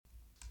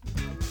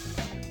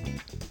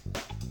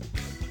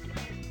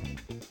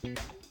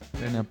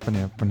What's up,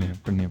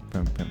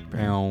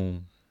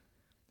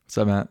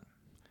 Matt?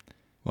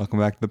 Welcome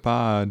back to the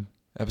pod.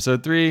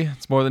 Episode 3.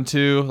 It's more than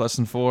 2, less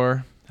than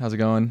 4. How's it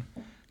going?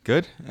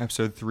 Good.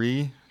 Episode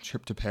 3,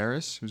 trip to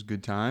Paris. It was a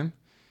good time.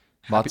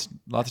 Lots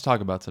to talk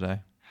about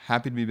today.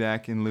 Happy to be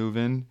back in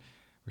Leuven.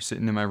 We're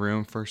sitting in my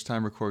room, first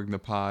time recording the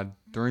pod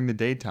during the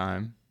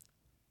daytime.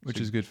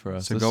 Which is good for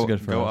us. So this go, is good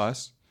for go us.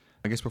 us.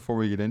 I guess before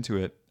we get into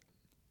it,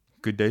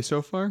 good day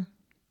so far?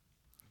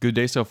 Good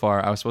day so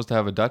far. I was supposed to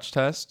have a Dutch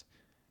test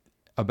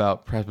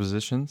about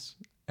prepositions,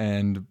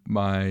 and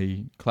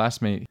my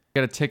classmate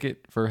got a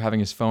ticket for having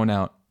his phone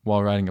out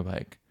while riding a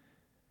bike.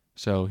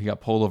 So he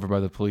got pulled over by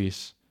the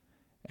police,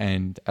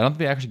 and I don't think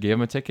they actually gave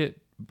him a ticket,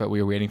 but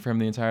we were waiting for him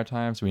the entire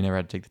time, so we never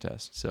had to take the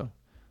test. So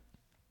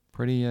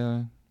pretty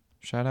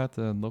shout out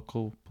the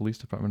local police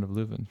department of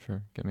Leuven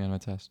for getting me on my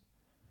test.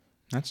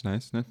 That's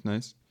nice. That's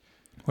nice.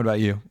 What about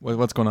you?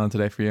 What's going on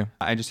today for you?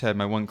 I just had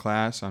my one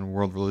class on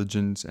world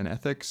religions and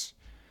ethics.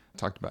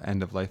 Talked about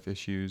end-of-life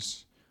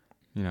issues,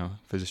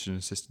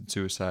 physician-assisted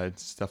suicide,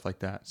 stuff like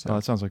that. So,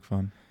 that sounds like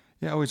fun.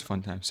 Yeah, always a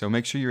fun time. So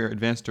make sure your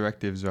advanced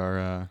directives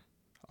are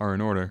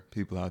in order,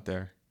 people out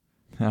there.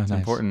 It's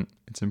important.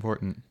 It's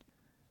important.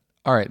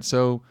 All right.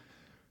 So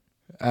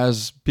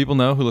as people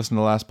know who listened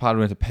to the last pod, we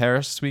went to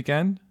Paris this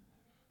weekend.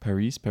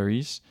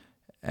 Paris.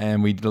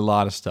 And we did a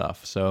lot of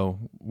stuff. So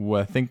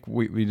what I think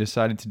we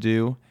decided to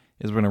do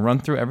is we're going to run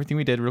through everything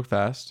we did real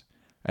fast.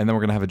 And then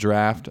we're going to have a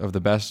draft of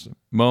the best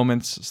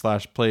moments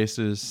 /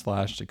 places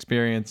 /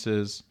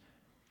 experiences.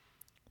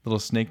 Little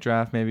snake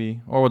draft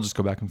maybe. Or we'll just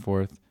go back and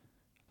forth.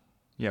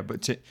 Yeah,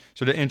 but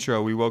so the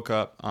intro, we woke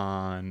up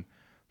on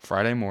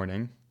Friday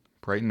morning,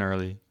 bright and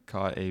early,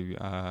 caught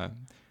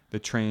the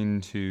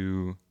train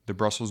to the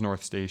Brussels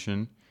North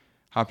Station,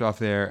 hopped off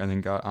there, and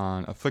then got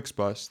on a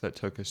Flixbus that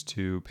took us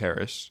to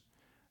Paris.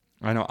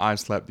 I know I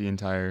slept the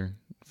entire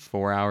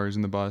 4 hours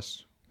in the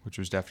bus, which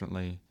was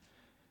definitely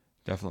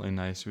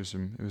nice.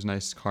 It was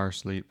nice car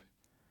sleep.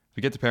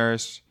 We get to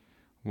Paris,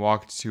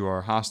 walked to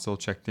our hostel,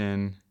 checked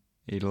in,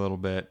 ate a little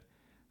bit,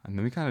 and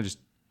then we kind of just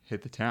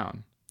hit the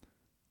town.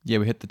 Yeah,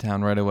 we hit the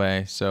town right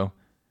away. So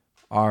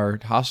our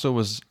hostel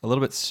was a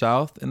little bit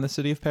south in the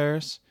city of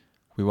Paris.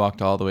 We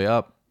walked all the way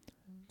up,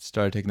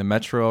 started taking the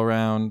metro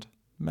around.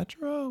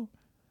 Metro.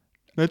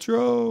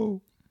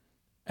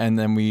 And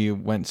then we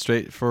went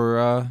straight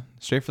for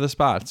the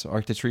spots.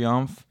 Arc de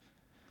Triomphe,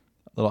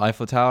 a little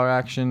Eiffel Tower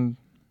action.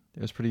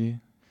 It was pretty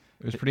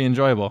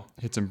enjoyable.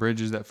 Hit some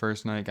bridges that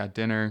first night, got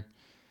dinner.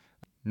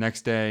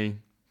 Next day,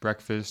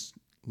 breakfast,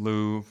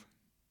 Louvre,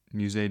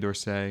 Musée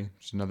d'Orsay,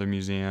 which is another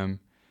museum.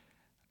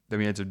 Then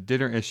we had some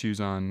dinner issues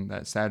on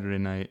that Saturday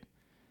night.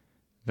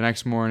 The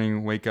next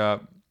morning, wake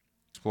up,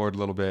 explored a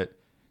little bit,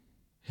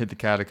 hit the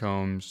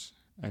Catacombs,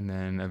 and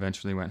then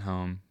eventually went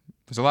home.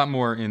 There's a lot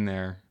more in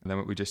there than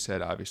what we just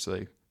said,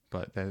 obviously,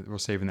 but we're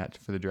saving that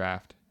for the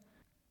draft.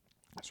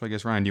 So I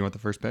guess, Ryan, do you want the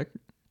first pick?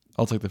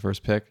 I'll take the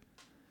first pick.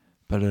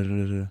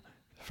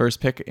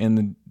 First pick in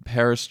the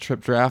Paris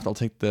trip draft, I'll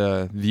take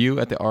the view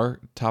at the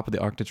top of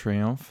the Arc de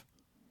Triomphe.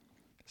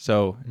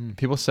 So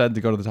people said to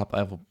go to the top of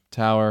the Eiffel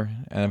Tower,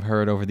 and I've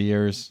heard over the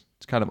years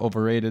it's kind of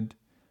overrated.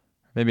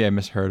 Maybe I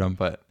misheard them,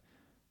 but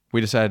we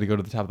decided to go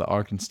to the top of the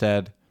Arc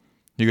instead.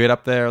 You get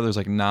up there, there's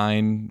like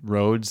 9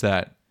 roads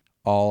that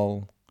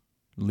all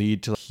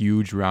lead to a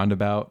huge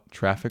roundabout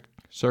traffic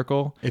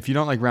circle. If you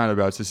don't like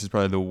roundabouts, this is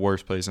probably the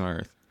worst place on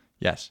earth.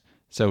 Yes.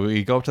 So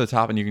we go up to the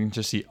top and you can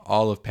just see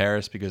all of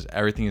Paris because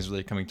everything is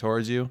really coming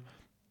towards you.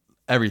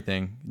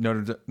 Everything.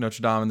 Notre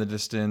Dame in the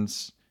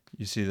distance.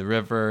 You see the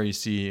river. You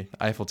see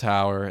the Eiffel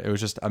Tower. It was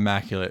just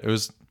immaculate. It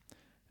was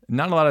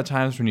not a lot of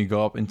times when you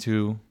go up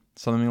into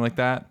something like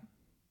that,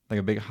 like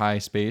a big high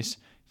space,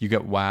 you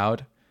get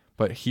wowed.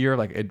 But here,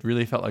 like it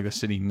really felt like the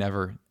city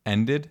never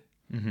ended,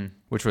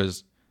 which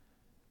was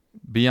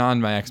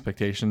beyond my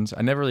expectations.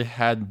 I never really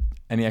had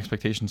any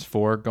expectations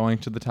for going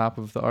to the top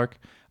of the Arc.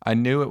 I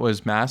knew it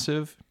was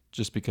massive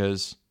just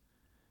because,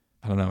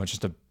 I don't know, it's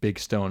just a big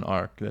stone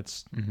arc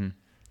that's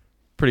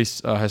pretty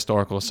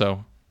historical.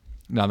 So,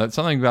 no, that's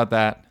something about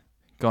that,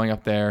 going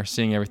up there,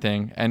 seeing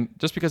everything. And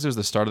just because it was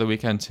the start of the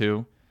weekend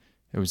too,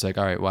 it was like,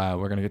 all right, wow,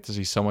 we're going to get to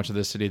see so much of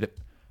this city that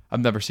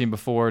I've never seen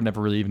before, never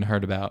really even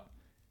heard about.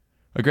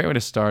 A great way to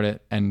start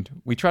it.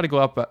 And we tried to go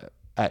up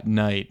at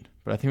night,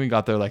 but I think we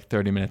got there like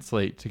 30 minutes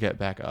late to get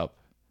back up.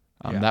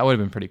 That would have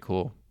been pretty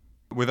cool.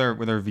 With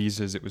our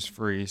visas, it was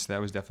free, so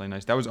that was definitely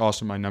nice. That was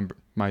also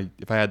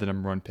if I had the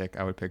number 1 pick,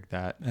 I would pick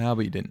that. But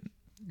you didn't.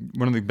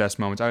 One of the best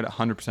moments. I would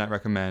 100%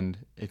 recommend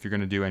if you're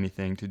going to do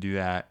anything to do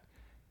that.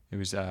 It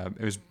was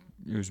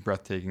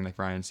breathtaking, like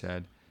Ryan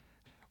said.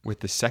 With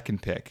the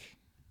second pick,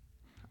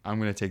 I'm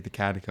going to take the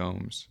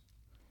Catacombs.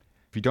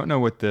 If you don't know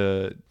what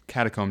the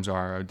Catacombs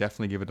are, I would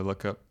definitely give it a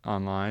look up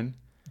online.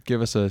 Give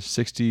us a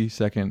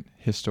 60-second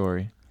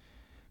history.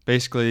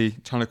 Basically, a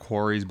ton of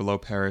quarries below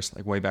Paris,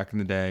 like way back in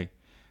the day.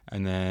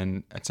 And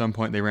then at some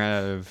point they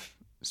ran out of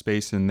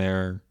space in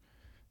their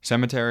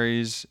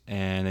cemeteries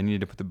and they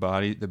needed to put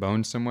the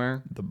bones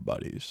somewhere. The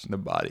bodies and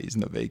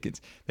the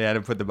vacants. They had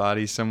to put the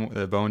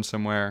bones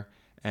somewhere,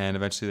 and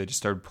eventually they just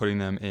started putting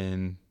them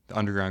in the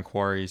underground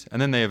quarries.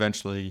 And then they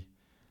eventually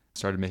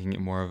started making it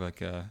more of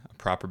like a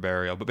proper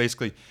burial. But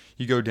basically,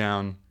 you go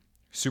down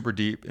super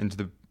deep into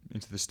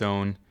the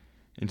stone,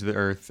 into the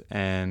earth,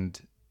 and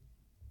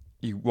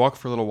you walk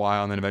for a little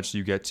while, and then eventually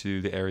you get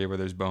to the area where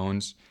there's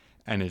bones,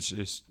 and it's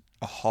just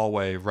a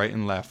hallway right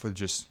and left with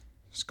just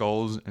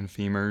skulls and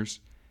femurs.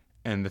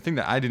 And the thing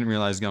that I didn't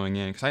realize going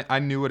in, because I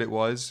knew what it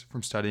was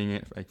from studying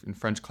it like in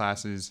French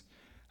classes,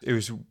 it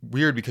was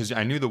weird because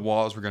I knew the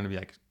walls were going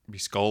to be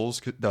skulls,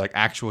 'cause they're like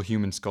actual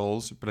human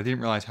skulls, but I didn't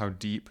realize how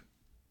deep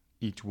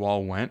each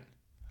wall went.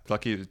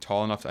 Lucky it was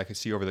tall enough that I could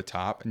see over the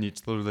top, and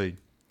it's literally,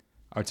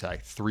 I would say,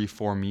 like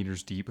 3-4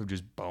 meters deep of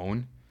just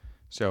bone.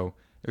 So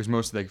it was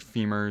mostly like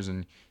femurs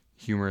and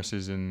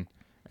humeruses and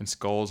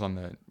skulls on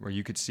the where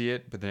you could see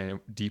it, but then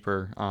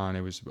deeper on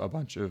it was a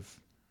bunch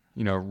of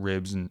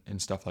ribs and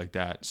stuff like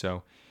that.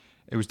 So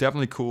it was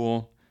definitely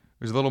cool.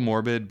 It was a little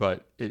morbid,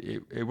 but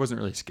it wasn't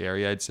really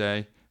scary, I'd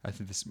say. I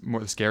think the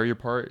scarier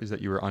part is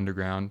that you were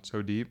underground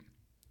so deep.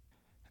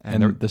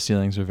 And the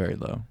ceilings were very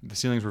low. The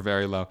ceilings were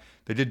very low.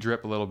 They did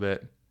drip a little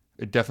bit.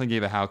 It definitely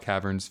gave a How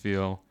Caverns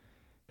feel.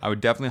 I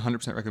would definitely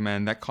 100%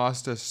 recommend. That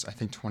cost us, I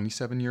think,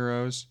 27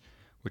 euros,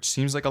 which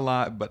seems like a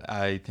lot, but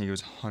I think it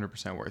was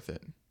 100% worth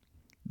it.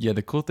 Yeah,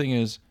 the cool thing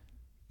is,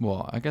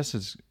 well, I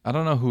guess I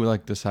don't know who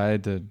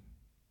decided to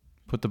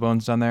put the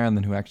bones down there and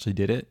then who actually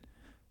did it.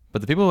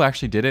 But the people who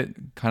actually did it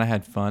kind of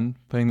had fun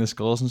putting the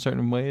skulls in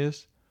certain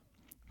ways.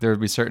 There would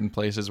be certain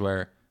places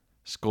where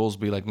skulls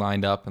would be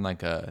lined up in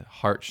a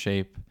heart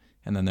shape,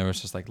 and then there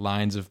was just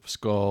lines of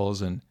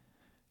skulls, and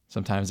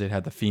sometimes they'd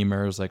have the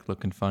femurs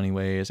look in funny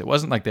ways. It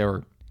wasn't like they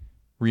were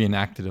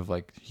reenacted of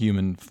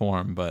human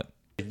form, but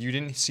you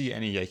didn't see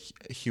any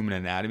human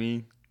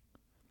anatomy.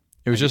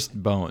 It was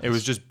just bones. It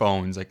was just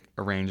bones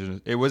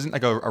arranged. It wasn't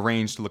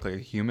arranged to look like a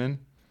human.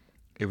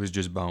 It was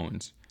just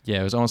bones. Yeah,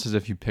 it was almost as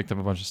if you picked up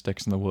a bunch of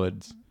sticks in the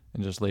woods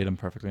and just laid them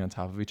perfectly on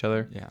top of each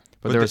other. Yeah.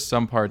 But there were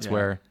some parts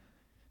where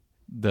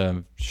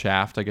the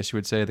shaft, I guess you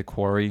would say, the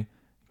quarry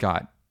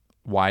got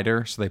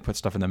wider, so they put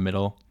stuff in the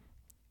middle.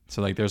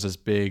 So there's this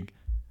big,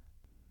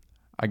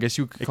 I guess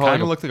you could call it. It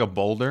kind of looked like a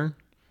boulder.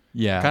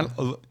 Yeah. It kind of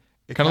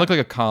looked like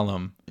a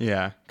column.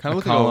 Yeah. Kind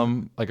of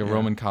looked like a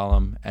Roman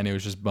column, and it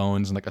was just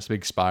bones and a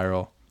big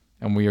spiral.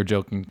 And we were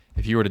joking,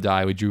 if you were to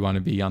die, would you want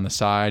to be on the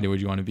side, or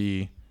would you want to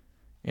be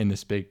in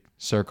this big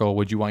circle?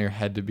 Would you want your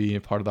head to be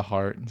a part of the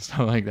heart and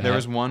stuff like that? There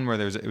was one where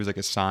it was like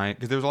a sign,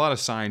 because there was a lot of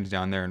signs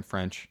down there in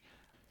French,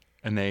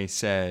 and they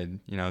said,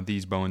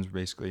 these bones were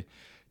basically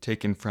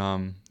taken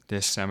from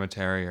this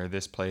cemetery or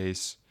this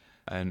place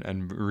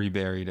and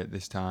reburied at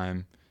this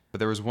time. But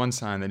there was one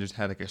sign that just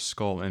had a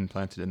skull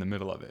implanted in the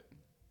middle of it.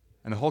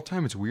 And the whole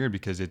time it's weird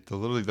because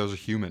literally those are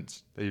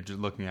humans that you're just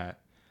looking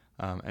at.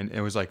 And it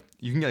was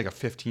you can get a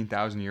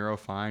 15,000 euro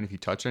fine if you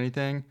touch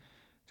anything.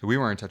 So we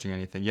weren't touching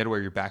anything. You had to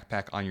wear your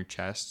backpack on your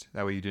chest.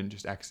 That way you didn't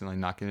just accidentally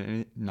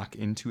knock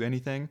into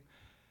anything.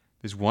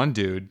 This one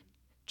dude,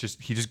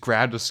 he just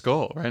grabbed a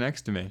skull right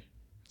next to me.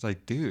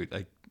 It's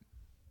dude,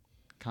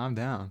 calm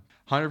down.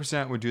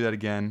 100% would do that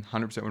again.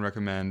 100% would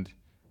recommend.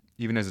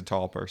 Even as a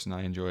tall person,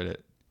 I enjoyed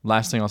it.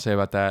 Last thing I'll say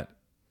about that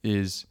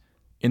is,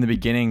 in the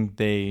beginning,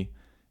 they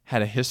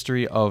had a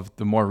history of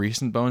the more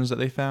recent bones that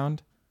they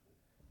found,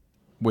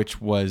 which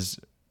was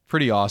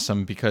pretty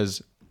awesome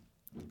because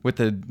with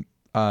the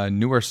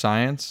newer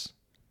science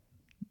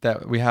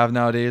that we have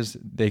nowadays,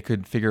 they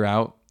could figure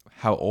out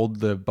how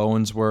old the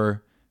bones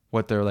were,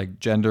 what their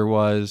gender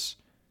was,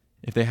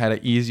 if they had an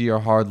easy or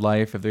hard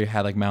life, if they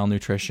had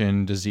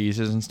malnutrition,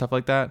 diseases, and stuff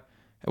like that.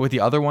 And with the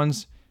other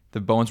ones,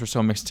 the bones were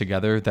so mixed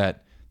together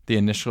that the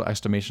initial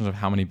estimations of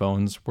how many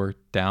bones were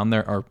down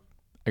there, or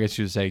I guess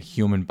you would say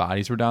human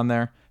bodies were down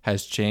there,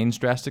 has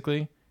changed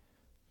drastically.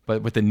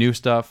 But with the new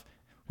stuff,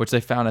 which they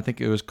found, I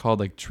think it was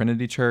called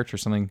Trinity Church or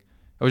something.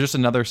 It was just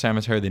another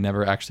cemetery they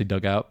never actually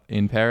dug out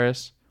in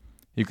Paris.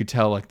 You could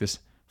tell this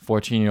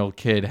 14-year-old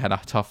kid had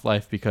a tough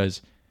life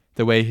because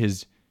the way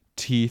his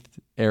teeth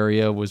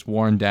area was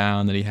worn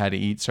down, that he had to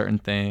eat certain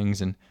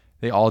things, and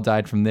they all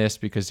died from this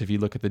because if you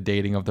look at the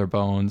dating of their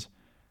bones,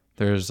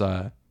 there's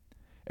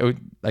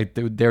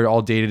they're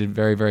all dated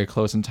very, very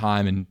close in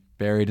time and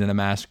buried in a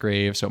mass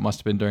grave, so it must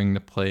have been during the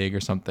plague or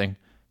something.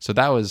 So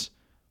that was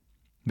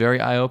very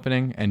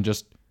eye-opening, and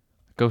just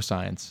go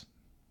science.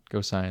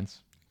 Go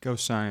science. Go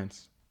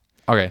science.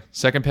 Okay,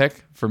 second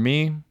pick for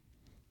me,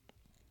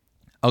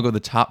 I'll go the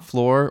top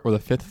floor or the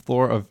fifth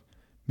floor of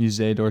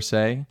Musée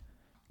d'Orsay.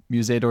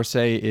 Musée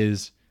d'Orsay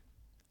is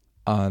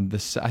I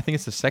think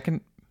it's the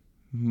second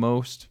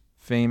most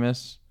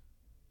famous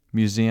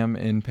museum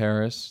in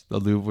Paris. The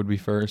Louvre would be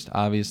first,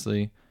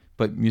 obviously.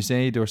 But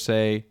Musée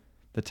d'Orsay,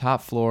 the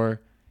top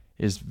floor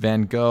is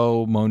Van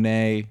Gogh,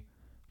 Monet, a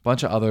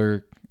bunch of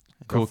other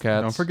cool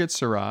cats. Don't forget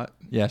Seurat.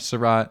 Yeah,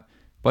 Seurat.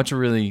 Bunch of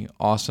really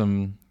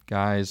awesome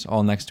guys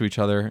all next to each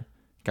other,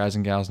 guys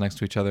and gals next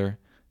to each other.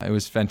 It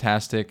was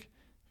fantastic.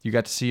 You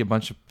got to see a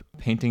bunch of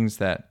paintings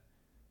that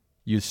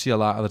you see a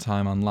lot of the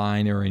time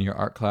online or in your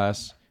art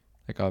class,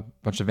 like a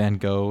bunch of Van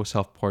Gogh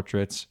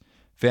self-portraits.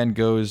 Van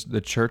Gogh's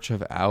The Church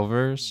of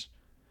Alvers.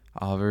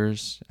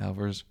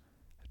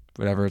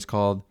 whatever it's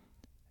called,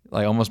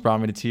 like almost brought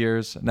me to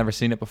tears. I'd never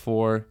seen it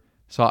before.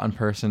 Saw it in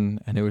person,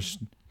 and it was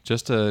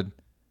just a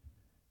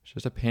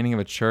painting of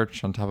a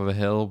church on top of a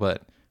hill.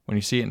 But when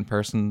you see it in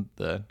person,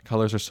 the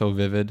colors are so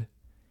vivid.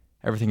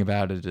 Everything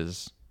about it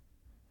is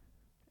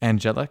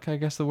angelic, I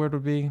guess the word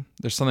would be.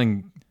 There's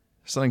something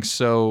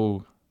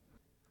so,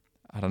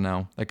 I don't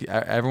know, like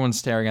everyone's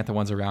staring at the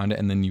ones around it,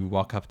 and then you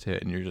walk up to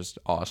it and you're just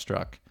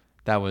awestruck.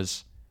 That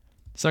was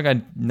something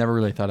I never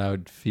really thought I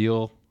would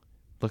feel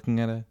looking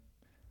at a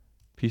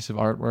piece of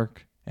artwork.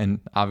 And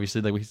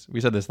obviously, like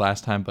we said this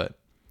last time, but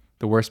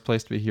the worst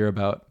place to hear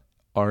about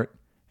art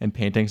and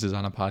paintings is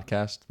on a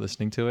podcast,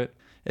 listening to it.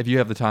 If you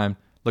have the time,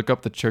 look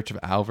up the Church of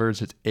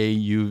Auvers. It's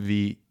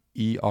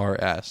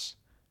Auvers.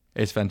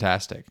 It's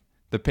fantastic.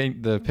 The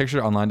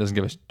picture online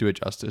doesn't do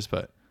it justice,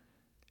 but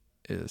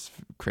it is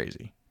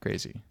crazy.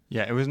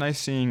 Yeah, it was nice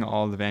seeing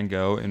all the Van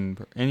Gogh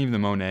and even the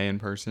Monet in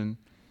person.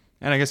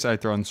 And I guess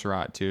I'd throw in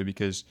Seurat too,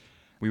 because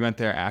we went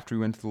there after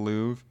we went to the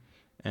Louvre,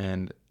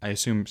 and I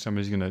assume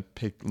somebody's going to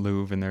pick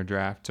Louvre in their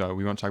draft, so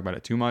we won't talk about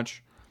it too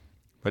much.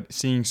 But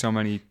seeing so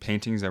many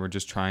paintings that were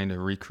just trying to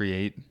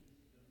recreate,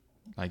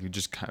 like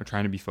just kind of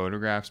trying to be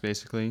photographs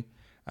basically,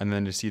 and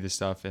then to see the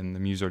stuff in the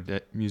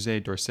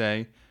Musée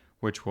d'Orsay,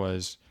 which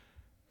was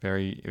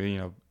very,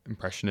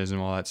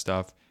 impressionism, all that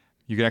stuff.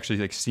 You could actually,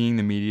 like, seeing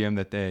the medium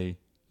that they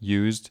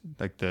used,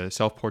 like the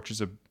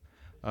self-portraits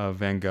of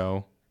Van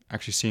Gogh,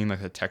 actually seeing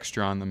like the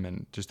texture on them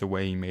and just the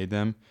way he made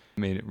them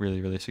made it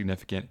really, really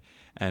significant.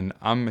 And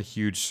I'm a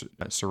huge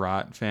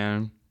Seurat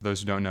fan. Those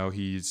who don't know,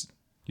 he's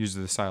uses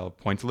the style of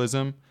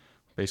pointillism,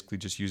 basically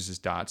just uses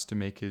dots to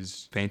make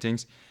his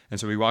paintings. And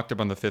so we walked up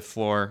on the 5th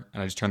floor,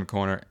 and I just turned the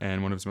corner,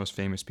 and one of his most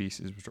famous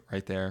pieces was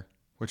right there,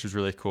 which was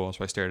really cool.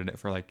 So I stared at it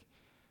for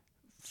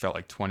felt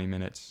like 20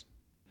 minutes.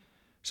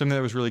 Something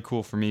that was really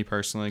cool for me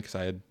personally, because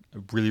I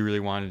really, really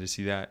wanted to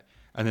see that.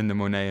 And then the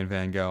Monet and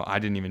Van Gogh, I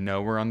didn't even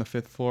know were on the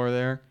 5th floor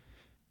there.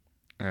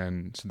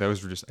 And so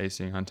those were just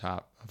icing on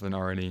top of an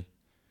already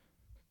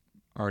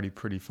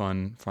pretty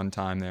fun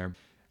time there.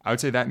 I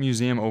would say that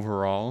museum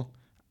overall,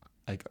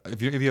 like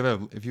if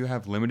you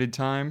have limited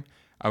time,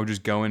 I would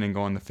just go in and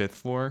go on the 5th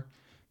floor,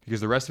 because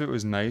the rest of it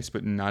was nice,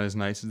 but not as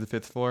nice as the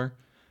 5th floor.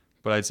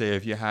 But I'd say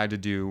if you had to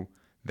do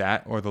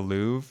that or the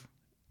Louvre,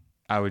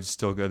 I would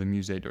still go to the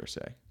Musée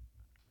d'Orsay.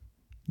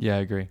 Yeah, I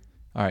agree.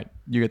 All right,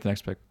 you get the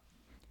next pick.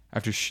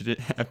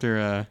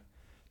 After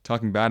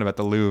talking bad about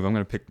the Louvre, I'm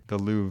going to pick the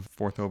Louvre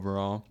 4th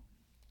overall.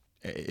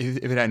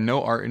 If it had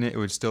no art in it, it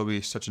would still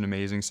be such an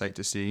amazing sight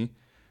to see.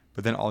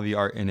 But then all the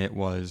art in it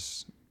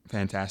was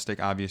fantastic,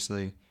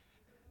 obviously.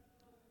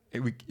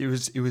 It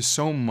was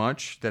so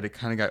much that it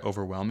kind of got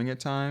overwhelming at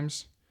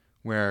times,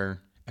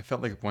 where I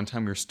felt like one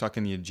time we were stuck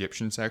in the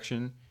Egyptian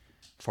section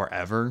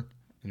forever,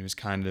 and it was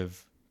kind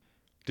of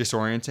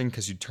disorienting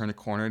because you'd turn a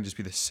corner and just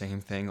be the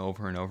same thing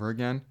over and over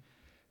again.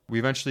 We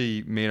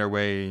eventually made our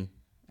way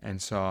and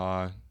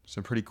saw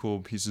some pretty cool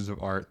pieces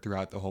of art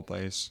throughout the whole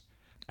place.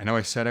 I know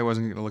I said I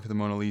wasn't going to look at the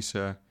Mona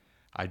Lisa.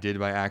 I did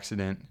by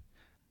accident.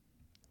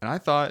 And I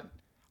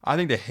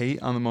think the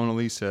hate on the Mona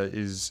Lisa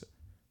is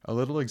a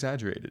little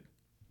exaggerated.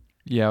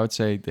 Yeah, I would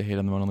say the hate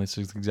on the Mona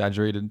Lisa is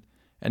exaggerated.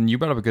 And you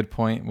brought up a good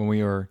point when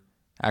we were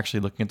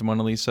actually looking at the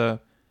Mona Lisa.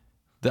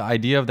 The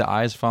idea of the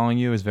eyes following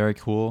you is very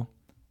cool,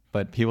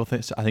 but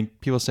I think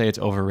people say it's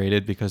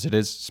overrated because it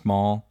is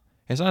small.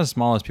 It's not as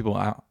small as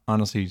people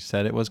honestly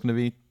said it was going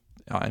to be,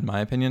 in my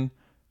opinion.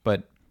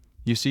 But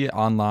you see it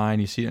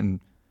online, you see it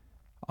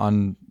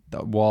on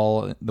the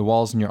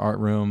walls in your art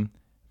room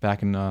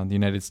back in the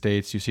United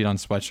States. You see it on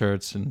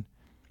sweatshirts, and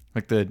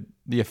like the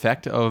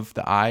effect of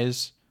the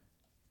eyes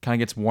kind of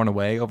gets worn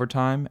away over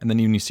time. And then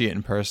when you see it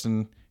in person,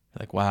 you're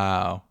like,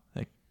 wow,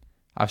 like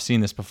I've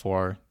seen this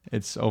before.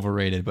 It's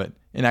overrated. But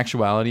in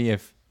actuality,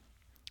 if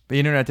the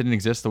internet didn't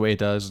exist the way it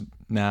does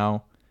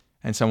now,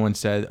 and someone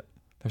said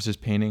there's this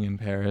painting in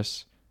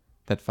Paris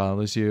that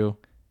follows you,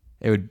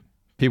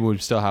 people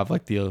would still have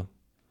like the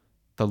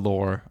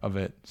lore of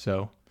it.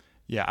 So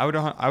yeah, I would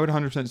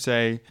 100%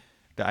 say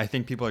that I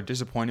think people are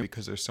disappointed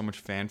because there's so much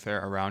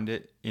fanfare around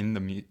it in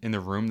the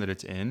room that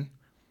it's in,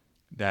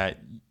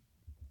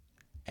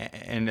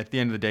 and at the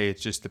end of the day,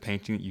 it's just the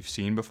painting that you've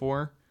seen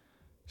before.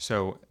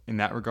 So in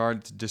that regard,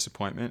 it's a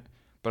disappointment.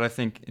 But I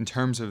think in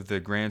terms of the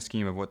grand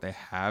scheme of what they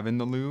have in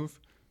the Louvre,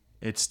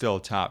 it's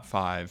still top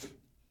 5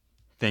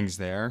 things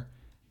there.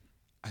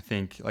 I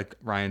think, like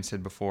Ryan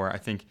said before, I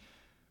think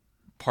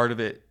part of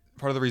the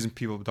reason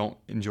people don't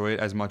enjoy it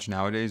as much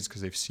nowadays is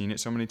because they've seen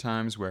it so many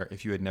times, where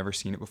if you had never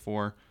seen it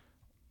before,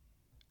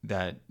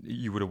 that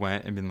you would have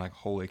went and been like,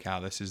 holy cow,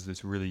 this is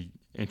this really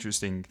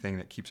interesting thing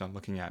that keeps on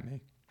looking at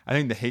me. I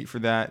think the hate for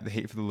that, the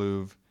hate for the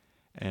Louvre,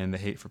 and the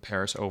hate for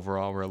Paris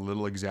overall were a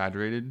little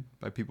exaggerated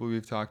by people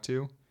we've talked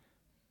to.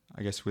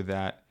 I guess with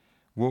that,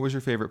 what was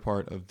your favorite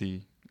part of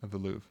the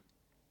Louvre?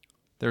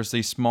 There's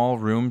these small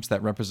rooms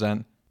that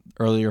represent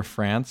earlier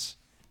France,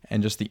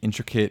 and just the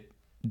intricate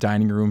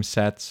dining room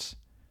sets,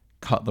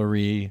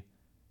 cutlery,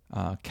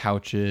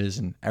 couches,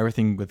 and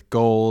everything with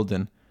gold,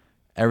 and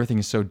everything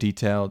is so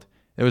detailed.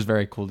 It was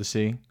very cool to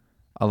see.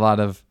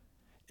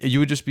 you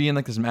would just be in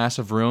like this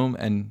massive room,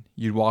 and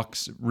you'd walk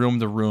room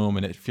to room,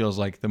 and it feels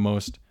like the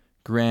most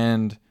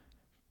grand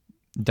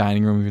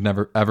dining room you've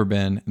never ever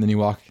been. And then you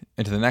walk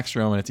into the next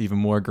room, and it's even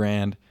more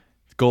grand.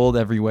 Gold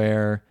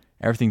everywhere.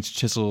 Everything's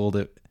chiseled.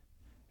 It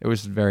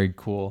was very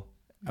cool.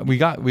 We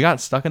got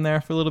stuck in there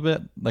for a little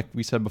bit. Like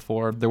we said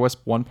before, there was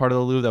one part of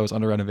the Louvre that was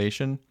under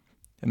renovation,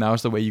 and that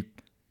was the way you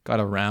got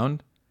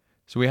around.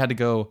 So we had to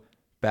go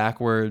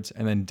backwards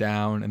and then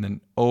down and then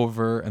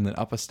over and then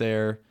up a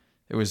stair.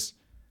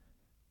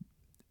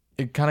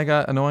 It kind of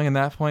got annoying at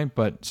that point,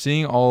 but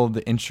seeing all of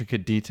the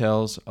intricate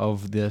details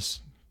of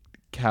this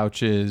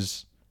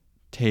couches,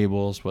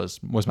 tables was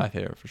my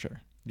favorite for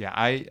sure. Yeah,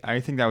 I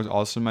think that was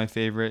also my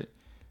favorite.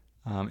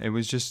 It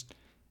was just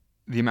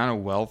the amount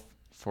of wealth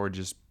for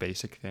just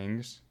basic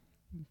things,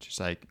 just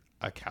like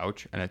a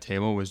couch and a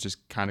table was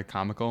just kind of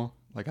comical.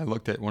 Like I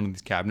looked at one of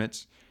these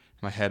cabinets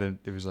in my head and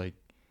it was like,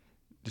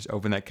 just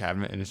open that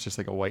cabinet and it's just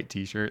like a white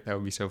t-shirt. That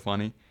would be so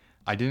funny.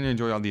 I didn't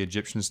enjoy all the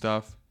Egyptian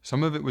stuff.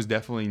 Some of it was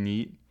definitely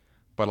neat,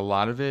 but a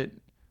lot of it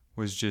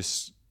was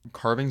just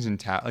carvings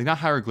and like not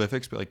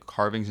hieroglyphics, but like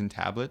carvings and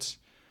tablets,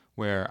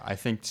 where I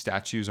think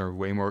statues are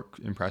way more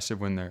impressive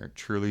when they're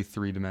truly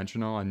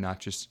three-dimensional and not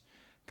just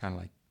kind of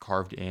like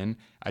carved in.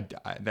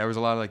 There was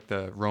a lot of like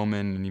the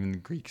Roman and even the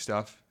Greek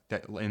stuff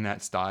that in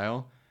that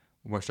style,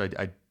 which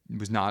I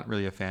was not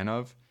really a fan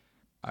of.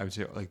 I would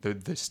say like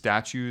the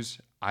statues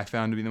I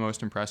found to be the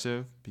most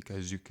impressive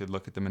because you could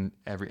look at them in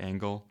every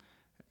angle,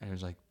 and it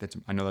was like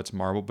I know that's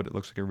marble, but it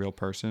looks like a real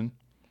person.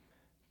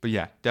 But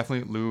yeah,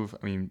 definitely Louvre.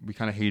 I mean, we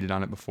kind of hated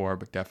on it before,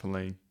 but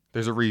definitely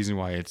there's a reason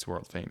why it's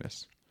world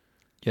famous.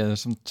 Yeah,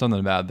 there's something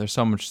about it. There's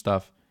so much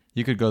stuff.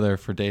 You could go there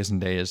for days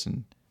and days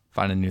and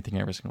find a new thing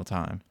every single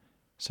time.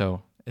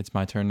 So it's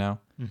my turn now.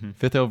 Mm-hmm.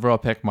 Fifth overall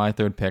pick, my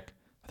third pick.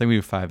 I think we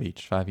do 5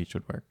 each. 5 each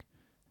would work.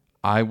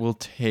 I will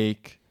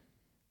take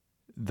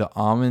the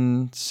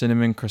almond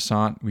cinnamon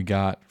croissant we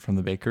got from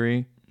the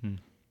bakery. Mm.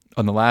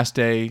 On the last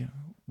day,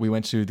 we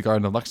went to the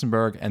Garden of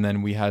Luxembourg, and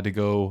then we had to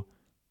go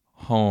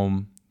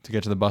home to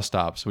get to the bus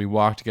stop. So we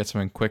walked to get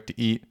something quick to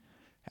eat,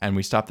 and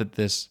we stopped at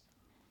this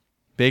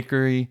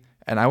bakery.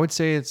 And I would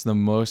say it's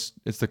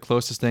the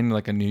closest thing to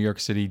like a New York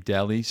City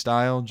deli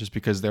style, just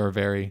because they were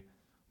very,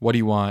 what do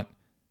you want?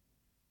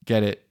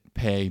 Get it,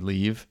 pay,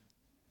 leave.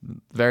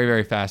 Very,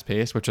 very fast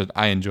paced, which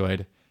I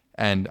enjoyed.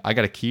 And I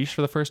got a quiche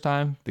for the first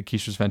time. The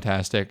quiche was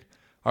fantastic.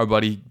 Our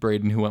buddy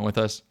Braden, who went with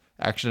us,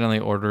 accidentally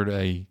ordered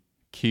a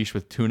quiche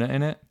with tuna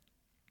in it,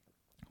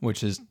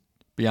 which is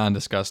beyond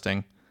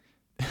disgusting.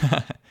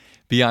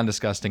 Beyond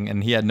disgusting.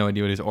 And he had no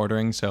idea what he was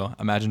ordering. So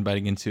imagine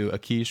biting into a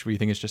quiche where you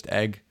think it's just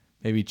egg,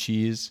 maybe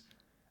cheese,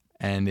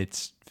 and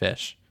it's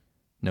fish.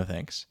 No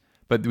thanks.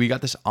 But we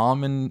got this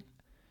almond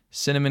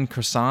cinnamon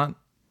croissant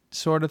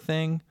sort of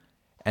thing,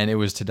 and it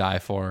was to die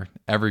for.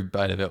 Every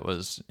bite of it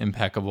was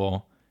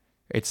impeccable.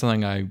 It's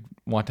something I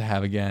want to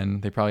have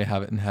again. They probably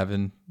have it in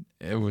heaven.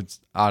 It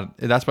was odd.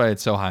 That's why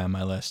it's so high on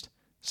my list.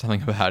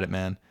 Something about it,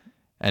 man.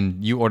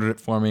 And you ordered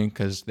it for me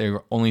because they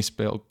only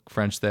spoke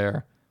French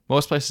there.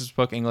 Most places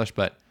spoke English,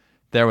 but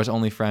there was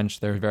only French.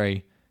 They were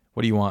very,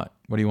 what do you want?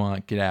 What do you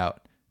want? Get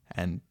out.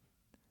 And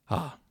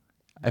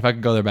if I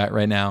could go there back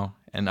right now,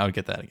 and I would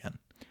get that again.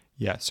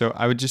 Yeah, so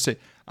I would just say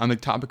on the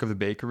topic of the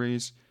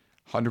bakeries,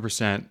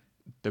 100%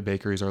 the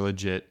bakeries are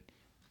legit.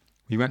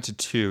 We went to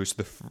 2.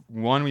 So the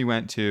one we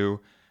went to,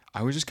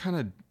 I was just kind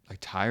of like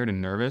tired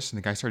and nervous, and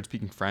the guy started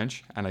speaking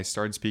French, and I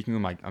started speaking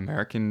with my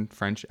American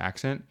French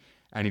accent,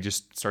 and he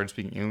just started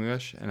speaking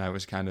English, and I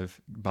was kind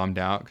of bummed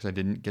out because I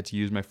didn't get to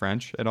use my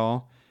French at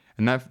all.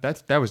 And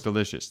that was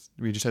delicious.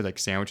 We just had like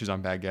sandwiches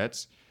on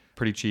baguettes,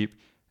 pretty cheap,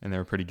 and they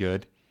were pretty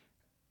good.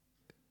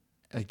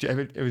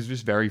 It was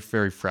just very,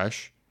 very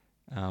fresh.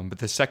 But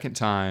the second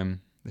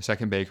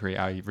bakery,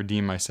 I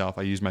redeemed myself.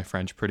 I used my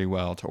French pretty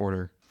well to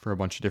order for a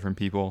bunch of different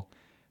people.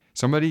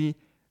 Somebody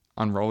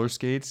on roller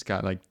skates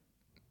got like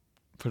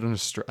put on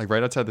like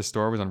right outside the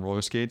store was on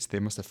roller skates. They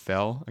must have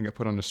fell and got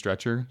put on a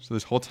stretcher. So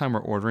this whole time we're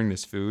ordering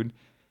this food,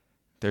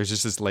 there's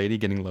just this lady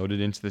getting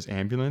loaded into this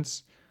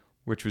ambulance,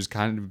 which was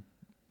kind of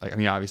like, I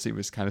mean, obviously it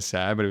was kind of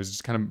sad, but it was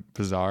just kind of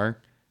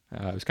bizarre.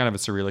 It was kind of a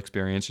surreal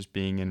experience just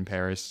being in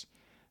Paris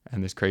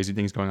and there's crazy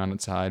things going on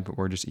outside, but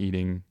we're just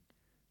eating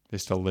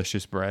this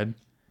delicious bread.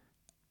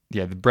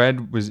 Yeah, the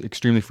bread was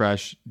extremely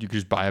fresh. You could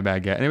just buy a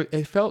baguette, and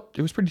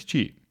it was pretty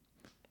cheap.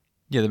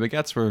 Yeah, the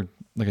baguettes were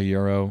like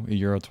 €1,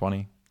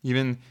 €1.20.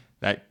 Even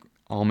that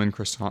almond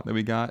croissant that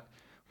we got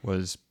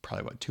was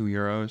probably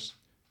 €2.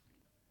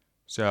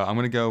 So I'm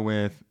gonna go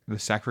with the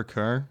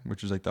Sacré-Cœur,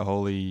 which is like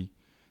the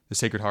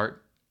Sacred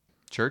Heart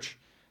Church.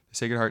 The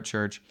Sacred Heart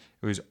Church.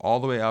 It was all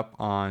the way up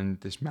on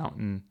this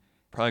mountain,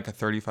 probably like a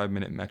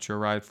 35-minute metro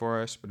ride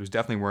for us, but it was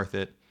definitely worth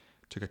it.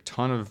 Took a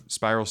ton of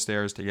spiral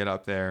stairs to get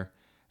up there.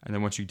 And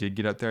then once you did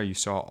get up there, you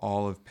saw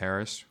all of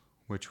Paris,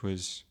 which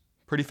was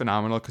pretty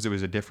phenomenal because it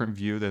was a different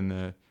view than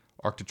the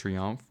Arc de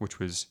Triomphe, which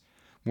was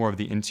more of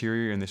the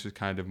interior, and this was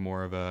kind of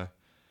more of a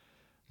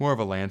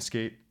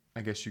landscape,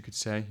 I guess you could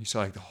say. You saw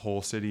like the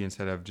whole city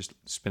instead of just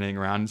spinning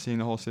around and seeing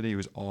the whole city. It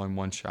was all in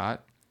one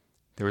shot.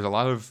 There was a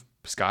lot of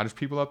Scottish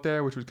people up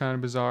there, which was kind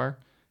of bizarre.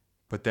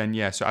 But then,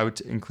 yeah, so I would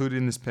include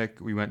in this pick,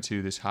 we went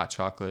to this hot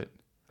chocolate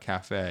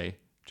cafe,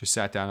 just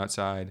sat down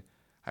outside.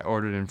 I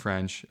ordered in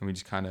French, and we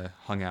just kind of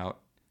hung out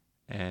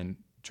and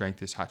drank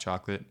this hot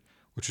chocolate,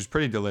 which was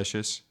pretty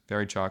delicious,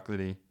 very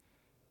chocolatey.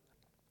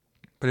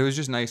 But it was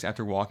just nice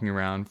after walking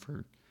around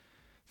for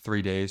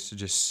 3 days to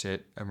just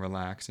sit and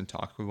relax and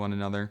talk with one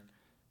another.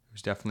 It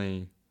was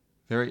definitely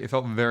it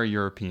felt very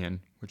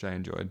European, which I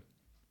enjoyed.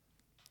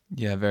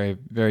 Yeah, very,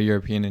 very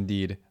European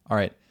indeed. All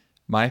right.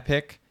 My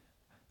pick,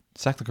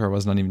 Sacré-Cœur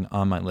was not even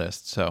on my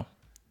list, so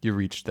you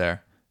reached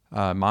there.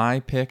 My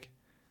pick,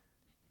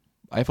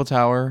 Eiffel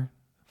Tower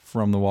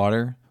from the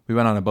water. We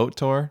went on a boat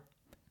tour.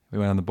 We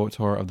went on the boat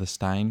tour of the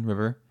Seine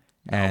River.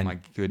 And oh my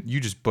good, you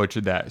just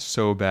butchered that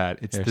so bad.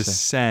 It's the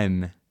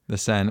Seine. The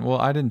Seine. Well,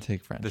 I didn't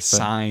take French. The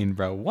Seine,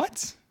 bro.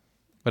 What?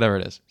 Whatever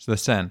it is. So the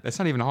Seine. That's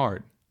not even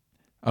hard.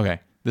 Okay.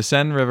 The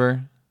Seine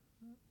River.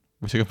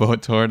 We took a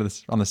boat tour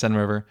on the Seine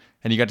River,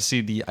 and you got to see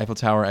the Eiffel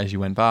Tower as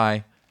you went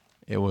by.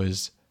 It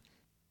was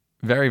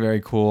very, very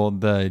cool.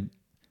 The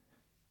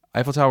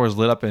Eiffel Tower was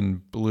lit up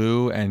in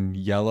blue and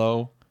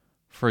yellow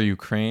for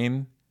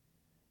Ukraine.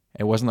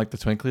 It wasn't like the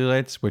twinkly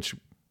lights, which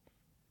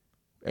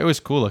it was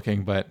cool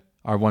looking, but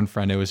our one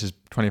friend, it was his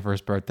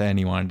 21st birthday, and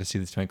he wanted to see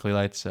the twinkly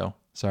lights, so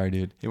sorry,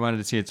 dude. He wanted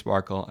to see it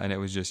sparkle, and it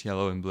was just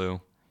yellow and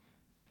blue.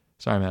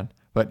 Sorry, man.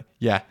 But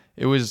yeah,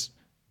 it was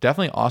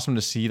definitely awesome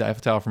to see the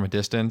Eiffel Tower from a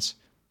distance.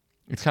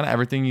 It's kind of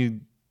everything you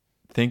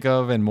think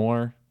of and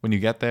more when you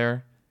get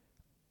there.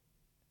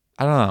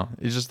 I don't know.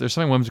 It's just there's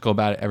something whimsical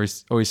about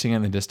it. Always seeing it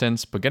in the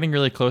distance, but getting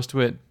really close to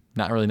it,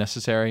 not really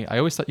necessary. I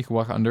always thought you could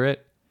walk under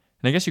it,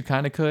 and I guess you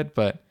kind of could,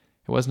 but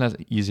it wasn't as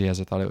easy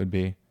as I thought it would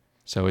be.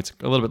 So it's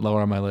a little bit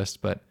lower on my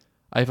list. But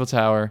Eiffel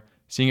Tower,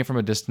 seeing it from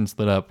a distance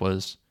lit up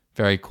was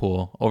very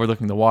cool.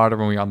 Overlooking the water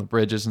when we were on the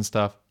bridges and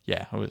stuff.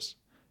 Yeah, it was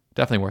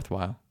definitely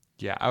worthwhile.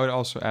 Yeah, I would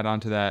also add on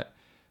to that.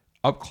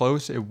 Up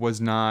close, it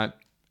was not.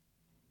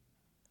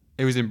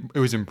 It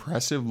was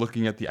impressive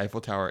looking at the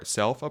Eiffel Tower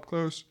itself up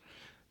close,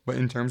 but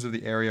in terms of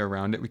the area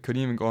around it, we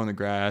couldn't even go on the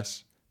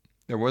grass.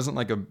 There wasn't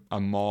like a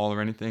mall or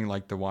anything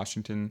like the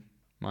Washington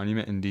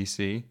Monument in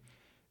D.C.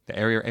 The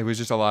area, it was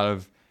just a lot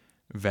of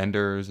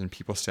vendors and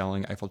people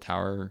selling Eiffel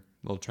Tower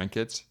little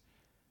trinkets.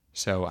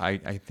 So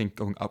I think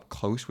going up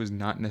close was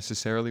not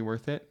necessarily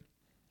worth it.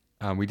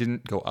 We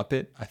didn't go up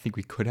it. I think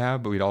we could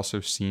have, but we'd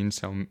seen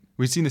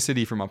the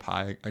city from up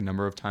high a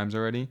number of times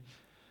already.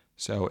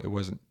 So it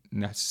wasn't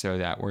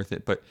necessarily that worth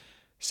it. But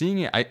seeing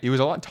it, it was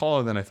a lot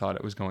taller than I thought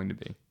it was going to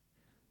be.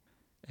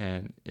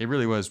 And it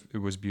really was, it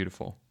was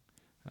beautiful.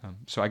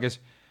 So I guess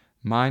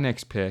my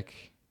next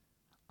pick,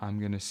 I'm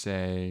going to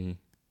say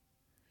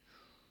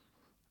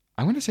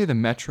the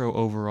Metro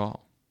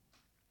overall.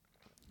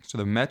 So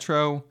the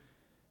Metro,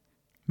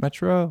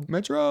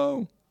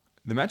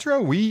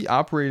 we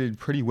operated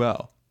pretty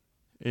well.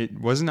 It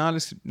was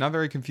not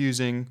very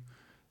confusing.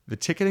 The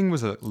ticketing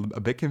was a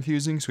bit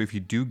confusing. So if you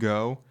do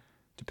go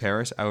to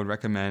Paris, I would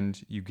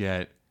recommend you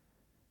get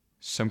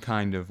some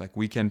kind of like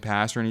weekend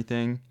pass or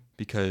anything,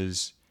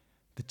 because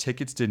the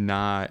tickets were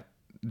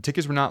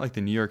not like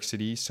the New York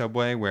City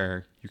subway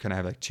where you kind of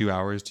have like 2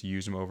 hours to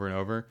use them over and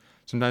over.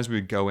 Sometimes we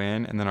would go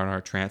in and then on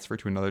our transfer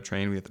to another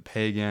train, we have to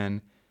pay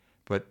again.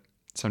 But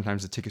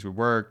sometimes the tickets would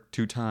work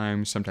 2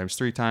 times, sometimes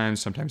 3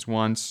 times, sometimes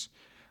once.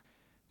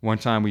 One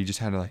time we just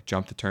had to like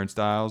jump the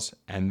turnstiles,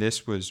 and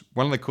this was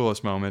one of the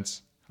coolest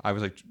moments. I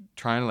was like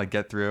trying to like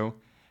get through,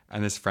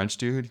 and this French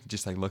dude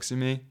just like looks at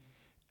me,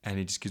 and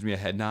he just gives me a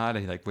head nod,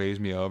 and he like waves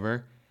me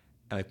over,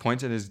 and like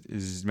points at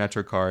his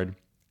Metro card,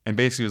 and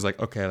basically was like,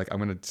 okay, like I'm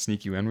gonna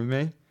sneak you in with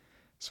me.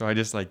 So I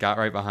just like got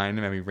right behind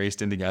him, and we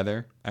raced in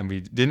together, and we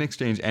didn't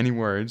exchange any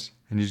words,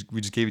 and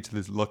we just gave each other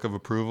this look of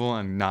approval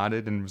and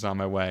nodded and was on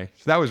my way.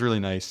 So that was really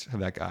nice of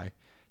that guy.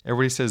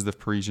 Everybody says the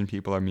Parisian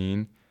people are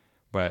mean,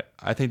 but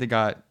I think they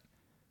got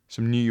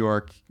some New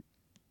York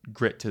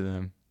grit to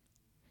them.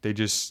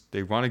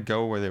 They want to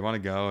go where they want to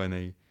go, and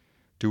they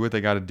do what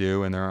they got to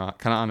do, and they're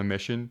kind of on a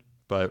mission.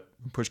 But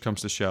when push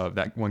comes to shove,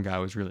 that one guy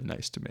was really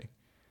nice to me.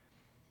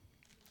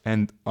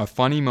 And a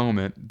funny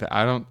moment that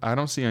I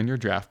don't see on your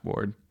draft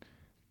board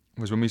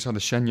was when we saw the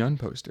Shenyun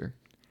poster.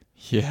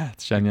 Yeah,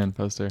 it's Shenyun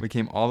poster. We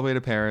came all the way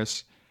to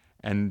Paris,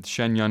 and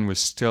Shenyun was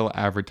still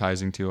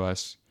advertising to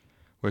us,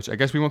 which I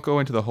guess we won't go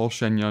into the whole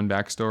Shenyun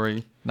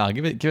backstory. No,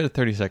 give it a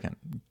 30-second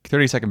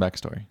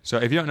backstory. So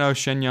if you don't know,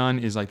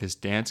 Shenyun is like this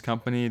dance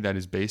company that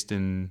is based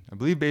in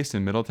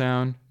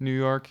Middletown, New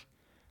York.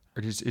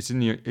 It's in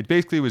New York. It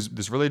basically was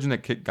this religion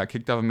that got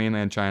kicked out of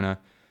mainland China,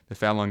 the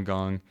Falun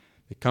Gong.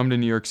 They come to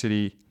New York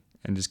City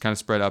and just kind of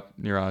spread up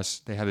near us.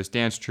 They have this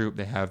dance troupe.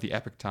 They have the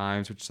Epoch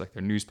Times, which is like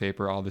their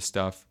newspaper, all this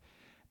stuff.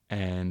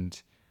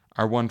 And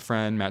our one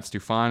friend, Matt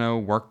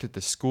Stufano, worked at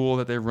the school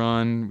that they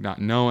run, not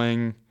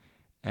knowing.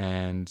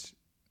 And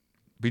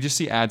we just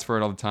see ads for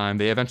it all the time.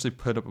 They eventually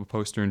put up a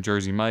poster in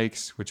Jersey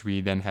Mike's, which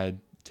we then had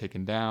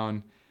taken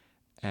down.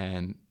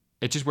 And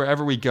it's just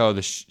wherever we go,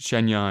 the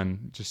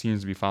Shenyun just seems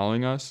to be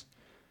following us.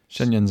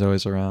 Shenyun's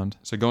always around.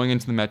 So going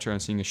into the Metro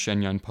and seeing a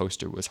Shenyun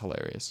poster was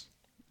hilarious.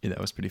 Yeah, that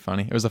was pretty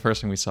funny. It was the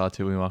first thing we saw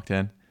too when we walked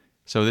in.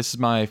 So this is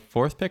my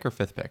fourth pick or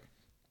fifth pick?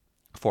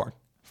 Fourth.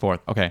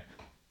 Fourth. Okay.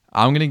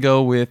 I'm going to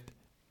go with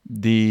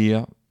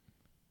the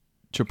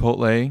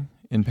Chipotle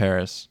in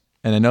Paris.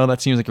 And I know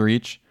that seems like a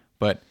reach,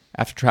 but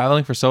after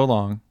traveling for so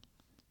long,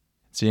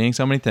 seeing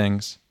so many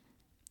things,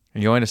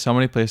 and going to so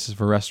many places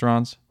for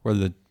restaurants where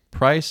the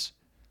price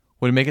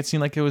would make it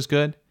seem like it was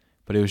good,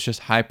 but it was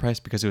just high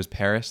priced because it was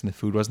Paris and the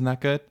food wasn't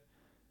that good,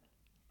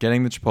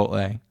 getting the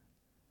Chipotle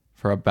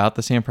for about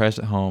the same price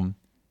at home,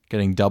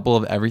 getting double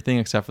of everything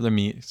except for the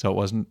meat so it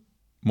wasn't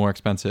more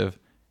expensive,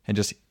 and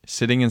just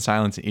sitting in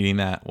silence and eating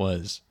that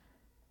was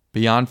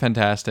beyond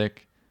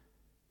fantastic,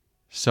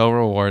 so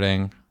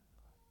rewarding.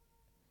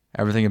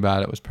 Everything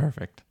about it was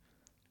perfect.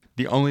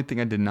 The only thing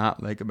I did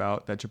not like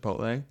about that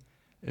Chipotle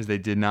is they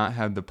did not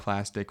have the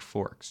plastic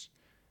forks.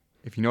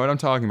 If you know what I'm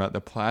talking about, the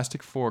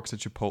plastic forks at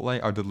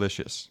Chipotle are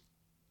delicious.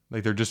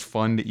 Like, they're just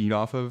fun to eat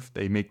off of.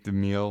 They make the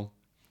meal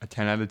a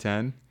 10 out of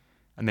 10.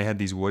 And they had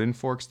these wooden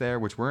forks there,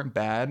 which weren't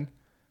bad,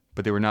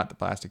 but they were not the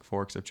plastic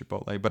forks of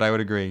Chipotle. But I would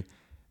agree,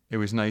 it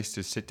was nice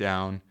to sit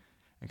down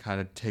and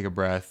kind of take a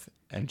breath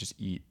and just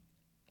eat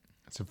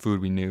some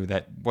food we knew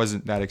that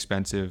wasn't that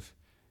expensive,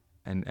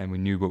 and we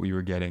knew what we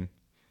were getting.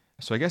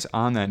 So I guess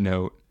on that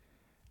note,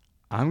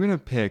 I'm going to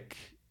pick,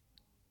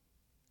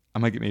 I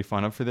might get made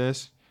fun of for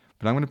this,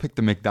 but I'm going to pick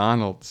the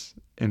McDonald's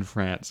in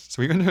France.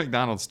 So we went to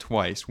McDonald's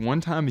twice.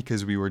 One time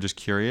because we were just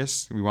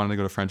curious. We wanted to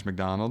go to French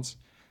McDonald's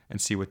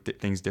and see what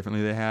things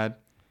differently they had.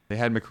 They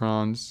had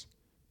macarons.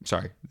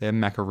 They had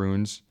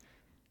macaroons.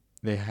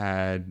 They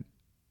had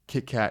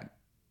Kit Kat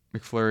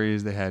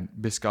McFlurries. They had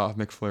Biscoff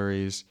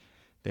McFlurries.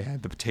 They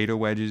had the potato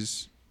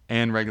wedges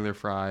and regular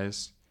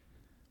fries.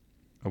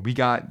 We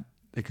got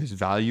like his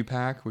value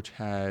pack, which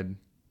had,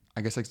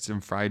 I guess, like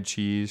some fried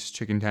cheese,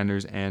 chicken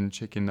tenders, and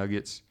chicken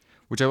nuggets.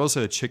 Which I will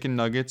say, the chicken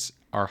nuggets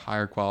are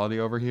higher quality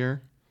over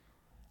here.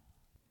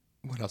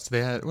 What else do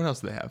they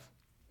have?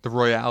 The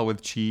Royale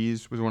with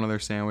cheese was one of their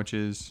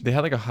sandwiches. They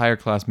had like a higher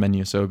class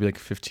menu, so it would be like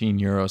 15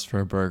 euros for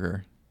a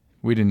burger.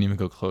 We didn't even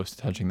go close to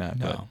touching that.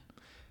 No.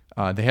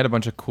 But they had a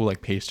bunch of cool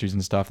like pastries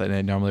and stuff that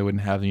they normally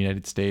wouldn't have in the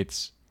United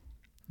States.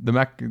 The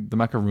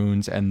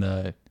macaroons and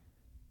the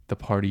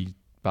party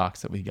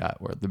box that we got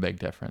were the big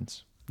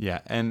difference.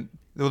 Yeah, and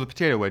the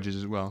potato wedges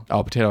as well.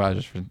 Oh, potato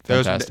wedges were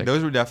fantastic.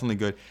 Those were definitely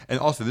good. And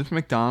also, this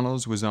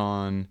McDonald's was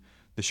on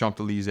the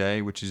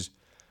Champs-Élysées, which is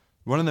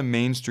one of the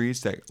main streets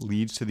that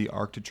leads to the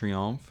Arc de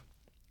Triomphe,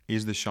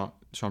 is the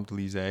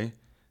Champs-Élysées.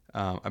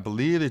 I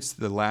believe it's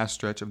the last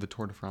stretch of the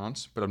Tour de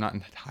France, but I'm not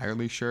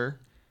entirely sure.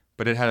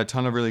 But it had a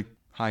ton of really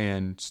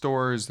high-end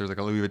stores. There's like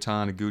a Louis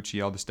Vuitton, a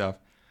Gucci, all the stuff.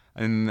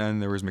 And then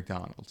there was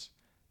McDonald's.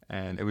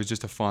 And it was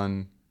just a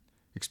fun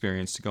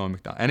experience to go on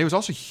McDonald's. And it was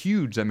also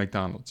huge at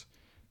McDonald's.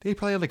 They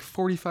probably had like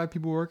 45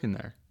 people working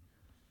there.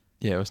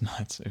 Yeah, it was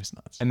nuts.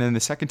 And then the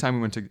second time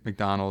we went to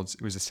McDonald's,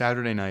 it was a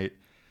Saturday night.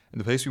 And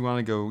the place we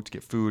wanted to go to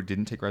get food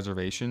didn't take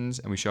reservations.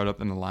 And we showed up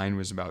and the line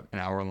was about an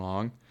hour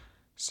long.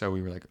 So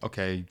we were like,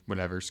 okay,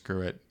 whatever,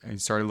 screw it.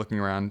 And started looking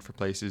around for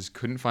places.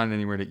 Couldn't find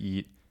anywhere to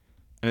eat.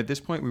 And at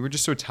this point, we were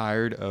just so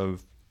tired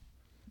of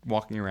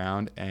walking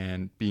around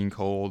and being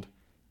cold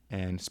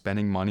and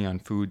spending money on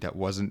food that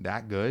wasn't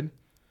that good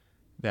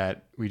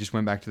that we just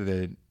went back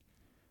to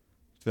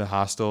the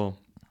hostel.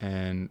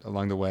 And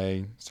along the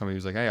way, somebody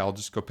was like, hey, I'll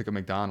just go pick up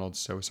McDonald's.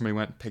 So somebody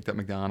went and picked up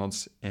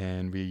McDonald's,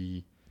 and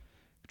we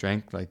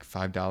drank like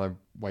 $5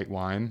 white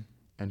wine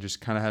and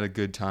just kind of had a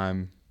good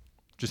time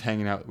just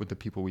hanging out with the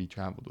people we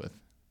traveled with.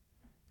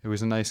 It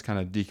was a nice kind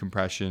of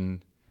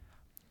decompression,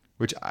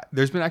 which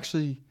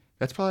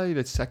that's probably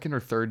the second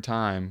or third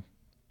time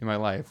in my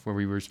life where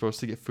we were supposed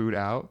to get food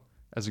out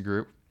as a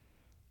group,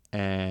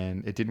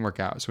 and it didn't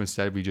work out. So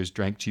instead, we just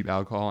drank cheap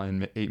alcohol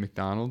and ate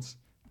McDonald's.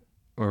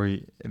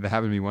 That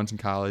happened to me once in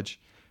college,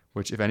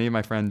 which if any of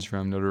my friends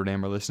from Notre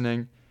Dame are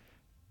listening,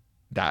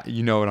 that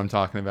you know what I'm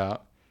talking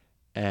about.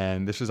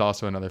 And this was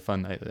also another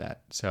fun night of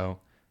that. So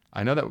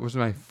I know that was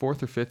my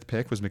fourth or fifth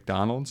pick was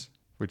McDonald's,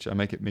 which I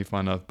might get made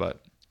fun of,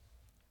 but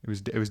it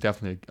was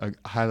definitely a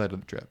highlight of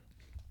the trip.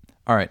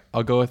 All right,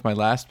 I'll go with my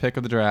last pick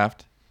of the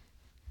draft.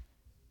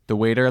 The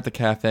waiter at the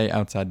cafe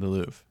outside the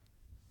Louvre.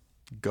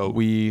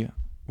 We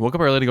woke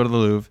up early to go to the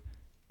Louvre.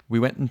 We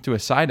went into a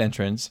side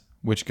entrance,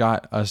 which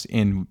got us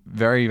in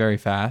very, very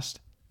fast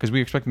because we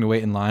were expecting to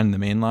wait in line in the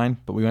main line,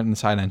 but we went in the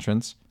side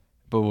entrance.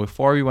 But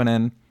before we went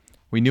in,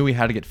 we knew we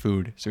had to get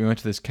food. So we went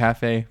to this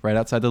cafe right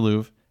outside the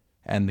Louvre,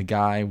 and the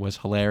guy was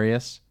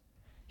hilarious.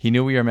 He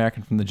knew we were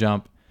American from the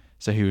jump,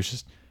 so he was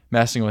just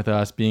messing with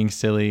us, being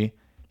silly.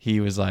 He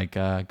was like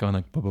going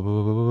like, boo, boo,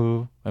 boo, boo,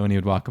 boo, when he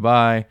would walk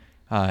by.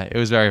 It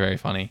was very, very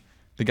funny.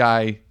 The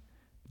guy,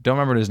 don't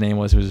remember what his name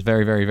was. He was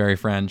very, very, very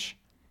French.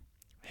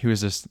 He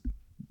was just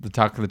the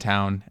talk of the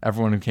town.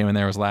 Everyone who came in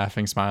there was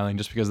laughing, smiling,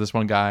 just because this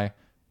one guy.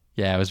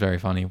 Yeah, it was very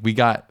funny. We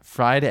got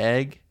fried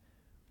egg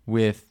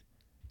with,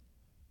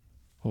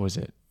 what was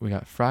it? We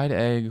got fried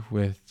egg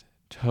with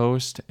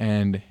toast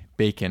and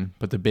bacon,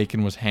 but the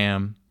bacon was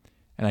ham.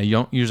 And I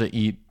don't usually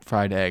eat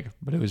fried egg,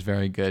 but it was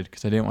very good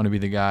because I didn't want to be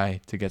the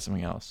guy to get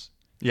something else.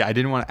 Yeah, I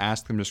didn't want to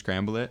ask them to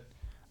scramble it.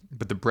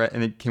 But the bread,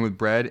 and it came with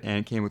bread, and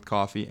it came with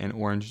coffee and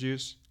orange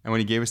juice. And when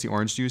he gave us the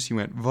orange juice, he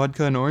went,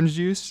 vodka and orange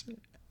juice.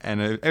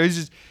 And it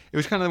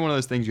was kind of one of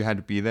those things you had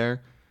to be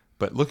there.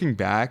 But looking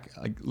back,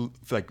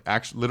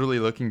 actually literally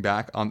looking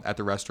back at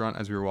the restaurant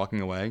as we were walking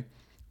away,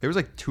 there was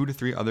like 2 to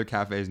 3 other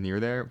cafes near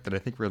there that I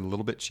think were a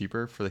little bit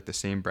cheaper for like the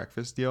same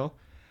breakfast deal.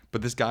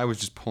 But this guy was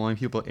just pulling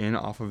people in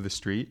off of the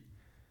street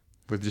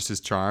with just his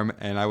charm,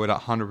 and I would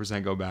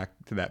 100% go back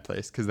to that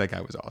place because that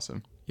guy was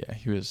awesome. Yeah,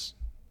 he was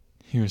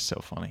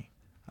so funny.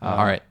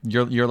 All right,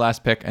 your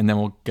last pick, and then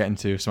we'll get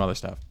into some other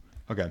stuff.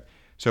 Okay,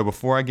 so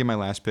before I give my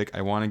last pick,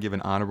 I want to give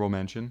an honorable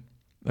mention.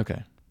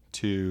 Okay.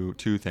 To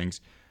 2 things.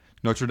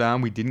 Notre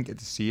Dame, we didn't get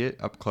to see it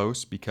up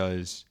close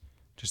because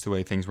just the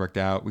way things worked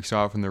out. We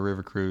saw it from the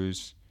river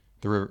cruise,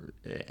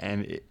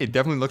 and it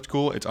definitely looked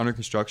cool. It's under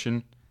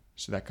construction,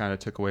 so that kind of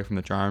took away from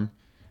the charm.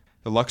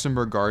 The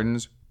Luxembourg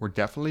Gardens were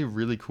definitely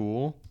really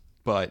cool,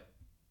 but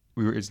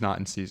it's not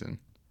in season.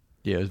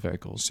 Yeah, it was very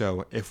cool.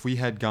 So if we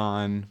had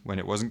gone when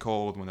it wasn't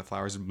cold, when the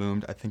flowers had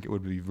bloomed, I think it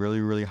would be really,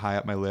 really high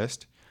up my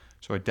list.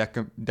 So I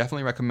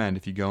definitely recommend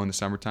if you go in the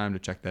summertime to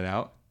check that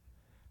out.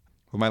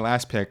 With my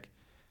last pick,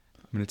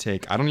 I'm going to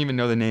take, I don't even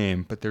know the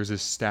name, but there's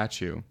this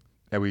statue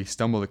that we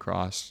stumbled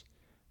across.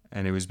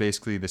 And it was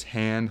basically this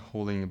hand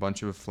holding a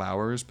bunch of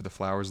flowers, but the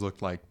flowers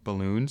looked like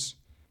balloons.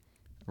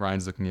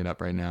 Ryan's looking it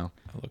up right now.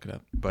 I'll look it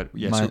up. But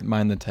yeah,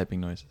 mind the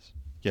typing noises.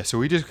 Yeah, so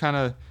we just kind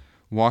of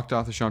walked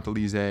off the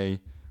Champs-Élysées.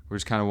 We're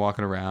just kind of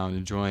walking around,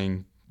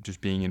 enjoying just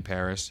being in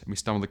Paris. And we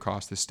stumbled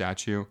across this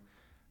statue.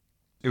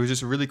 It was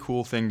just a really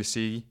cool thing to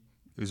see.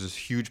 It was this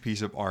huge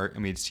piece of art,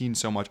 and we had seen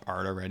so much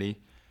art already.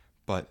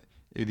 But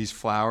these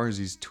flowers,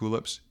 these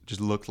tulips,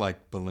 just looked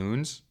like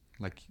balloons.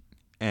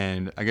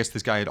 And I guess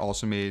this guy had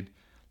also made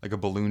like a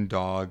balloon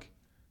dog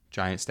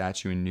giant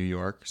statue in New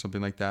York,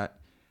 something like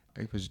that.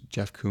 It was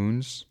Jeff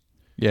Koons.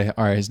 Yeah,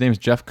 all right. His name is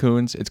Jeff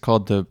Koons. It's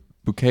called the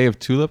Bouquet of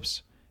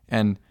Tulips.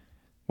 And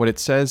what it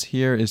says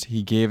here is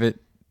he gave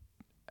it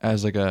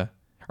as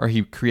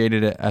he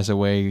created it as a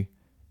way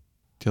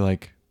to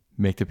like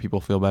make the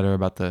people feel better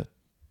about the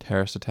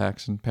terrorist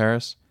attacks in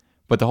Paris.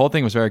 But the whole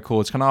thing was very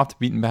cool. It's kind of off the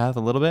beaten path a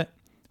little bit.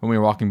 When we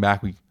were walking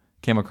back, we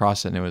came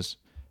across it, and it was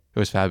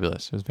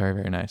fabulous. It was very,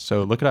 very nice.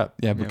 So look it up.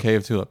 Yeah, Bouquet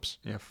of Tulips.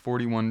 Yeah,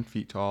 41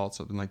 feet tall,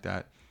 something like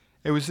that.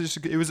 I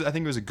think it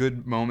was a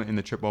good moment in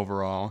the trip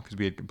overall because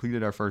we had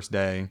completed our first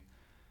day.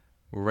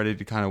 We're ready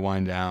to kind of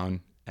wind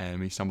down, and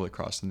we stumbled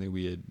across something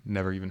we had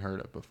never even heard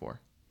of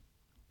before.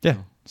 Yeah.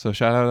 So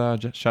shout out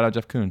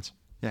Jeff Koons.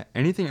 Yeah.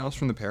 Anything else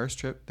from the Paris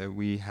trip that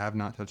we have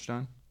not touched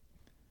on?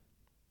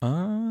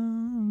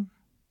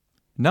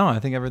 No, I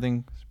think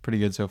everything's pretty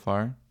good so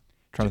far.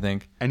 Trying to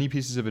think. Any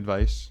pieces of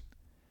advice?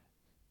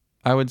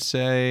 I would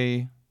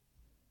say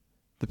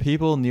the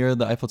people near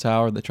the Eiffel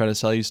Tower that try to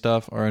sell you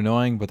stuff are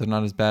annoying, but they're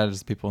not as bad as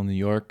the people in New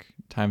York,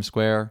 Times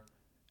Square,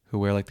 who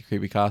wear like the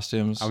creepy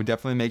costumes. I would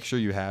definitely make sure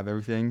you have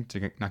everything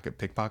to not get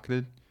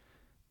pickpocketed.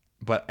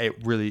 But I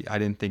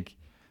didn't think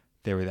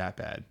they were that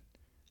bad.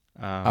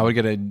 I would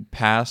get a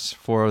pass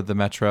for the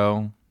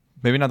metro.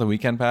 Maybe not the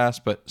weekend pass,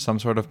 but some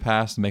sort of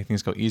pass to make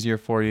things go easier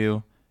for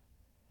you.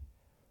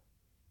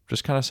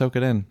 Just kind of soak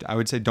it in. I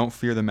would say don't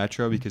fear the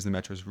metro because the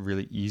metro is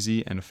really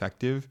easy and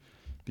effective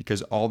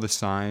because all the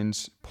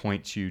signs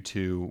point you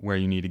to where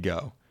you need to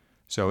go.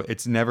 So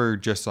it's never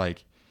just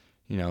like,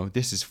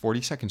 this is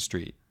 42nd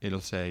Street.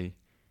 It'll say,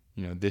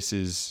 this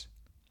is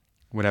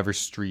whatever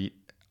street,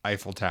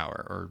 Eiffel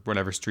Tower, or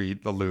whatever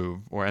street, the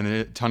Louvre, and then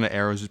a ton of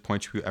arrows just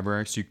point you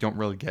everywhere so you don't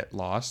really get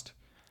lost.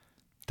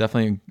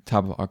 Definitely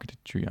top of Arc de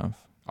Triomphe.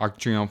 Arc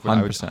de Triomphe, 100%.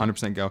 I would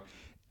 100% go.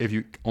 If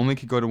you only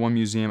could go to one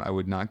museum, I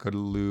would not go to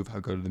the Louvre. I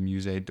would go to the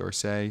Musée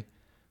d'Orsay.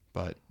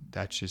 But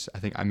that's just, I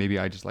think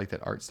I just like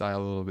that art style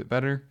a little bit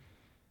better.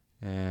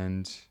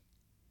 And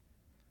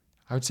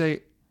I would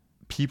say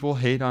people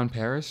hate on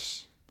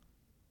Paris.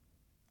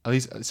 At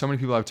least so many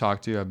people I've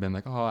talked to have been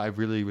like, oh, I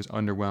really was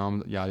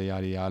underwhelmed, yada,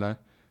 yada, yada.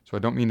 So I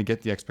don't mean to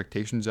get the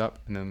expectations up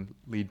and then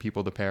lead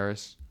people to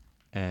Paris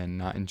and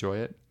not enjoy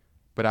it.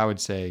 But I would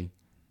say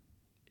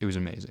it was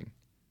amazing.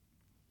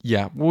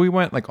 Yeah, well, we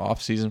went like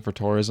off season for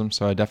tourism,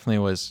 so I definitely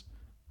was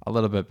a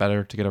little bit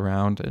better to get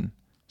around and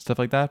stuff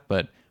like that.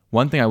 But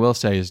one thing I will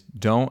say is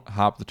don't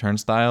hop the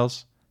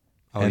turnstiles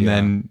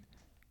then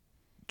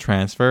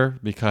transfer,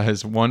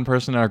 because one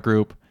person in our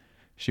group,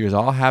 she was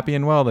all happy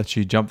and well that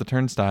she jumped the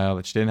turnstile,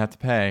 that she didn't have to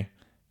pay.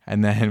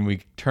 And then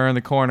we turned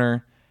the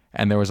corner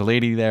and there was a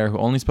lady there who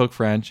only spoke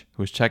French,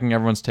 who was checking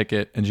everyone's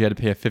ticket, and she had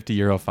to pay a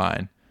 €50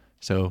 fine.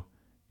 So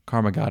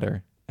karma got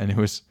her. And it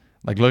was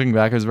like, looking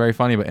back, it was very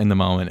funny, but in the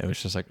moment, it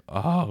was just like,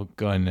 oh,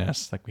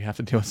 goodness, like we have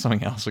to deal with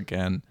something else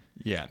again.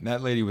 Yeah,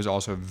 that lady was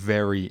also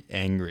very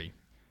angry.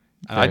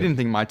 And I didn't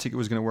think my ticket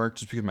was going to work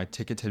just because my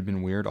tickets had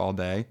been weird all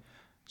day.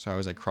 So I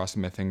was like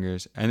crossing my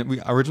fingers. And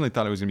we originally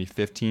thought it was going to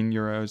be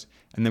 €15.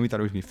 And then we thought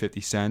it was going to be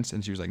 50 cents.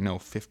 And she was like, no,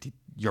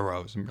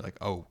 €50. And we're like,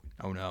 oh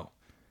no.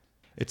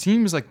 It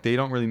seems like they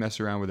don't really mess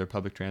around with their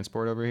public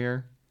transport over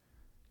here.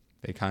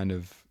 They kind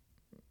of,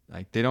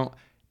 like, they don't,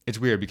 it's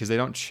weird because they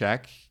don't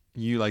check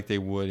you like they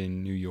would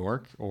in New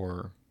York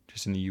or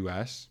just in the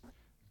US.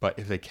 But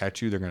if they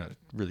catch you, they're gonna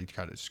really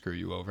try to screw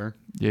you over.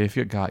 Yeah, if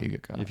you get caught, you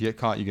get caught. If you get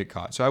caught, you get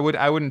caught. So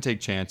I wouldn't take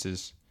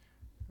chances,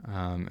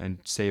 and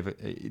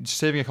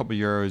saving a couple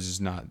euros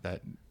is not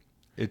that.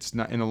 It's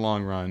not in the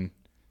long run.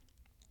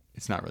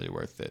 It's not really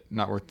worth it.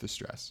 Not worth the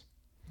stress.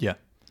 Yeah.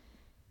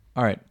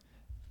 All right.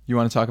 You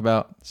want to talk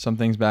about some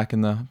things back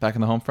in the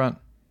home front?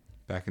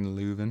 Back in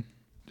the Leuven,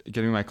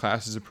 getting my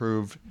classes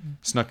approved.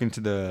 Snuck into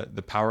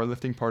the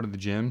powerlifting part of the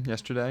gym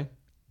yesterday,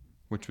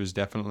 which was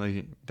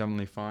definitely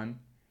fun.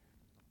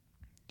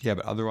 Yeah,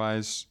 but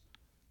otherwise,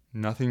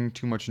 nothing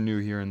too much new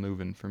here in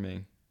Leuven for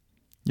me.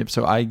 Yep.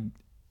 So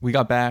we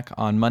got back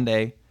on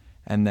Monday,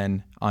 and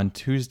then on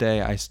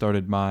Tuesday I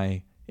started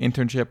my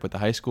internship with the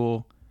high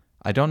school.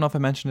 I don't know if I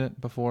mentioned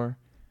it before,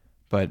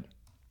 but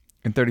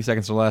in 30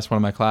 seconds or less, one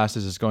of my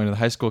classes is going to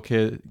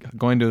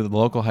the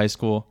local high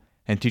school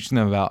and teaching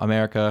them about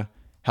America,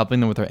 helping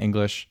them with their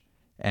English,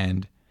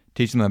 and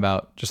teaching them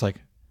about just like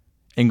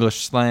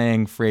English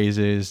slang,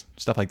 phrases,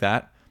 stuff like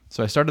that.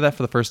 So I started that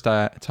for the first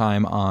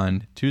time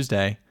on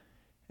Tuesday,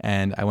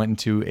 and I went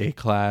into a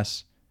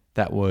class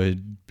that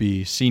would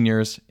be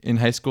seniors in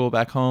high school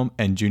back home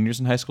and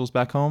juniors in high schools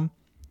back home.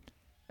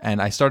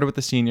 And I started with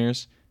the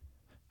seniors.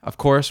 Of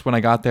course, when I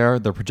got there,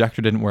 the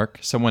projector didn't work.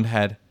 Someone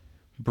had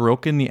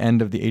broken the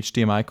end of the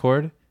HDMI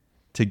cord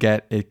to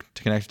get it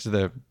to connect to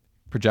the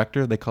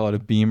projector. They call it a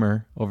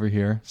beamer over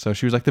here. So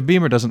she was like, the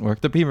beamer doesn't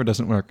work. The beamer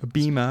doesn't work. A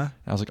beamer.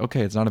 And I was like,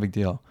 okay, it's not a big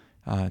deal.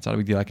 It's not a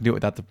big deal. I can do it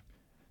without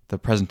the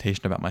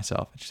presentation about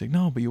myself. And she's like,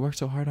 no, but you worked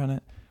so hard on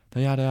it.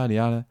 Yada, yada,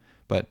 yada.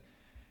 But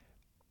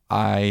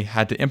I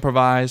had to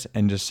improvise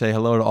and just say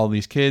hello to all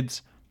these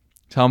kids,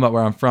 tell them about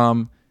where I'm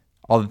from,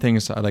 all the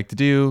things I like to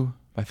do,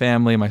 my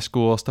family, my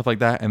school, stuff like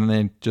that. And then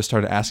they just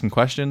started asking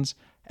questions.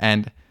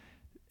 And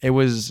it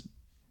was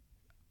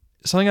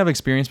something I've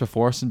experienced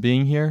before since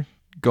being here,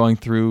 going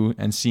through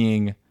and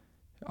seeing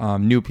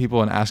new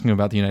people and asking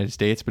about the United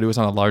States, but it was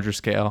on a larger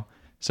scale.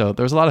 So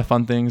there was a lot of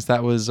fun things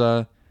that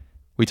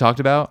we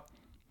talked about.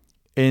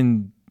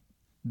 In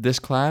this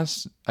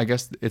class, I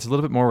guess it's a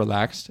little bit more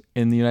relaxed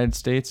in the United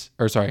States,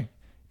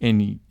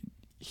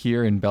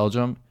 here in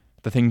Belgium,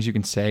 the things you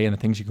can say and the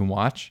things you can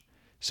watch.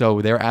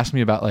 So they were asking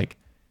me about like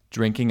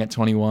drinking at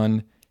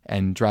 21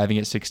 and driving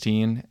at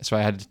 16. So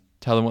I had to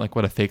tell them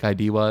what a fake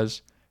ID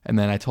was. And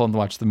then I told them to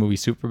watch the movie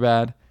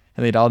Superbad,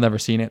 and they'd all never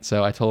seen it.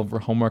 So I told them for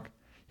homework,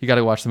 you got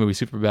to watch the movie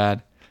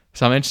Superbad.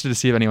 So I'm interested to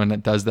see if anyone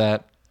that does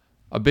that.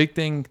 A big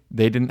thing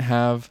they didn't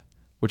have,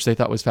 which they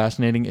thought was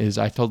fascinating, is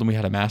I told them we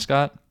had a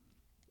mascot.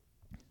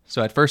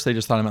 So at first they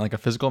just thought I meant like a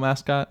physical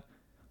mascot,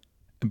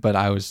 but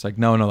I was like,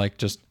 no, like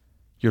just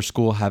your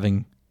school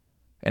having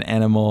an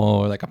animal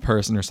or like a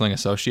person or something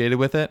associated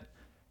with it.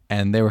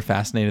 And they were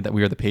fascinated that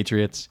we were the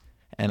Patriots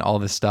and all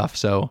this stuff.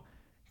 So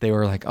they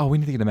were like, oh, we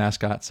need to get a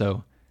mascot.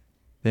 So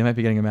they might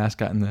be getting a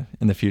mascot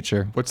in the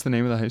future. What's the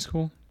name of the high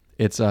school?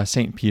 It's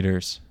St.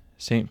 Peter's.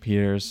 St.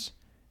 Peter's.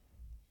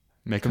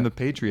 Make them the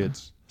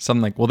Patriots.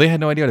 Something like, well, they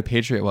had no idea what a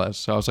patriot was.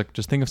 So I was like,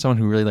 just think of someone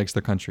who really likes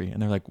their country.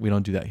 And they're like, we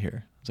don't do that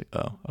here. I was like,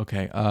 oh,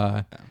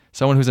 okay.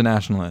 Someone who's a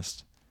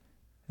nationalist.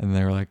 And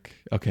they were like,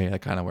 okay,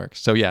 that kind of works.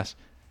 So yes,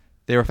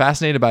 they were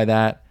fascinated by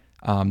that.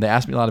 They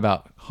asked me a lot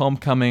about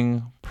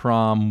homecoming,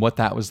 prom, what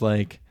that was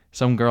like.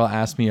 Some girl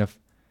asked me if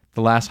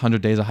the last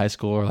 100 days of high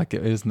school are like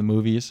it is in the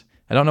movies.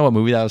 I don't know what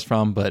movie that was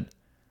from, but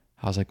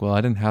I was like, well,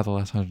 I didn't have the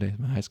last 100 days of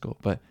my high school.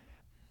 But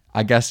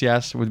I guess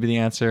yes would be the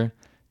answer.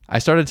 I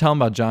started telling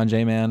about John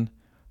J. Man,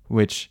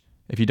 which,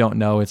 if you don't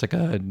know, it's like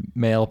a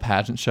male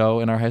pageant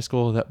show in our high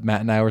school that Matt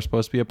and I were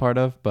supposed to be a part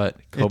of, but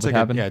COVID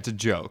happened. It's a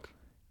joke.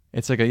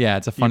 It's a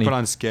funny. You put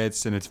on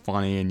skits and it's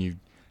funny, and you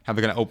have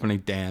like an opening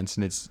dance,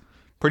 and it's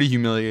pretty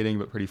humiliating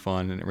but pretty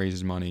fun, and it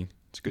raises money.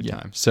 It's a good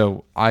time.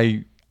 So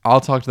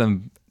I'll talk to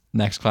them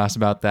next class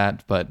about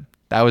that, but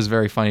that was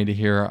very funny to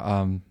hear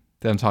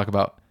them talk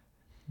about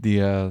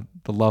the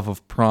love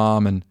of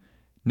prom and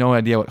no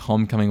idea what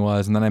homecoming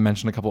was. And then I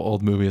mentioned a couple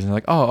old movies, and they're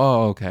like,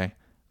 oh, okay.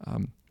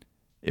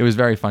 It was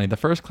very funny. The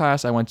first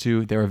class I went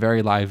to, they were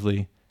very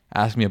lively,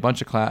 asked me a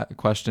bunch of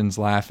questions,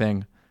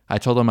 laughing. I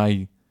told them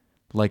I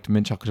liked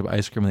mint chocolate chip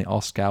ice cream, and they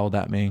all scowled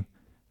at me.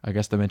 I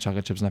guess the mint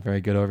chocolate chip's not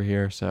very good over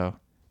here, so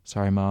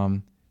sorry,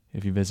 Mom,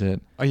 if you visit.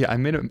 Oh yeah, I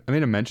made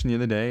a mention the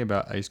other day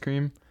about ice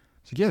cream.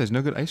 It's like, yeah, there's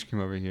no good ice cream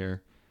over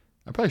here.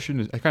 I probably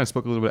shouldn't. I kind of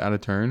spoke a little bit out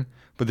of turn,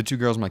 but the two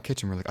girls in my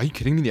kitchen were like, "Are you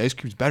kidding me? The ice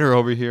cream's better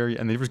over here,"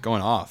 and they were just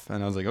going off.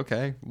 And I was like,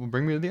 "Okay, well,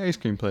 bring me to the ice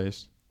cream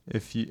place.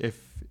 If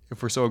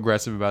we're so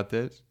aggressive about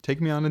this,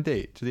 take me on a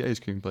date to the ice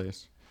cream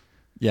place."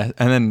 Yeah,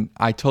 and then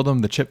I told them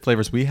the chip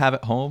flavors we have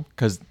at home,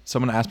 because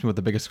someone asked me what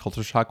the biggest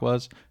culture shock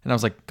was, and I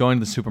was like going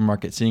to the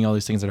supermarket, seeing all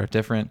these things that are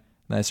different.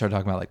 And then I started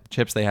talking about like the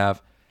chips they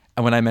have,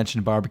 and when I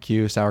mentioned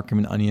barbecue, sour cream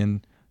and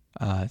onion,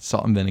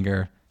 salt and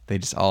vinegar, they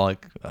just all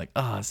like,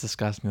 oh, it's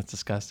disgusting. That's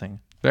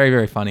disgusting. Very,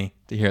 very funny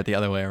to hear it the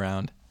other way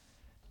around.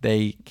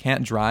 They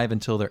can't drive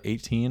until they're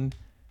 18.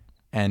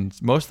 And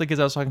most of the kids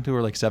I was talking to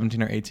were like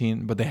 17 or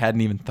 18, but they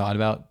hadn't even thought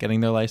about getting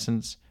their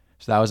license.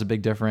 So that was a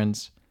big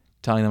difference.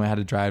 Telling them I had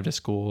to drive to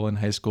school in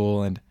high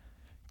school and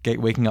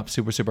waking up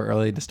super, super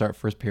early to start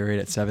first period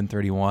at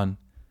 7:31.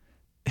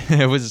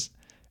 It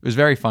It was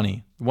very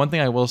funny. One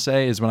thing I will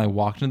say is when I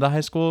walked into the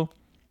high school,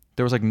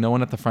 there was like no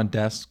one at the front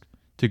desk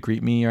to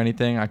greet me or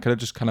anything. I could have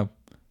just kind of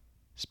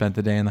spent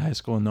the day in the high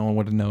school and no one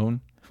would have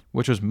known,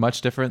 which was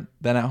much different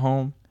than at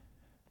home.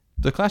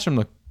 The classroom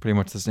looked pretty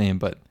much the same,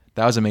 but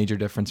that was a major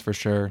difference for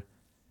sure.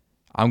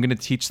 I'm going to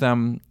teach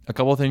them a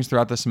couple of things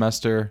throughout the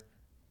semester.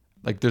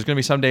 Like there's going to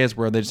be some days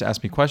where they just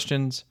ask me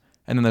questions,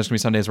 and then there's going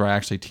to be some days where I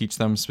actually teach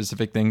them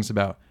specific things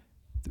about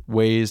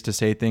ways to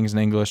say things in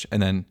English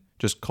and then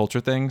just culture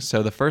things.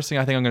 So the first thing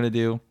I think I'm going to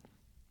do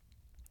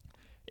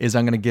is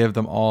I'm going to give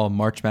them all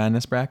March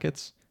Madness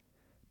brackets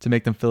to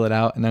make them fill it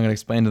out, and I'm going to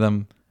explain to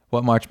them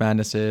what March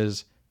Madness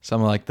is,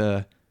 some of like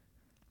the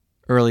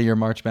earlier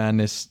March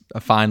Madness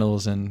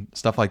finals and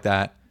stuff like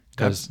that,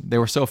 because they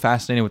were so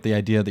fascinated with the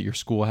idea that your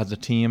school has a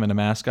team and a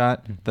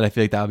mascot that I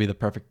feel like that would be the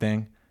perfect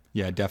thing.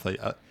 Yeah, definitely.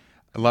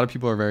 A lot of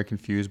people are very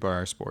confused by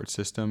our sports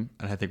system,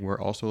 and I think we're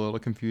also a little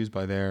confused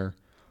by their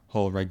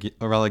whole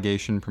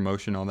relegation,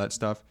 promotion, all that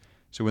stuff.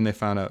 So when they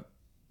found out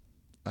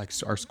like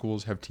our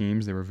schools have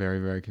teams, they were very,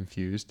 very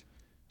confused.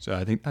 So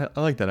I think I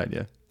like that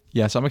idea.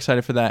 Yeah, so I'm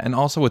excited for that. And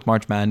also with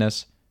March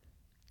Madness,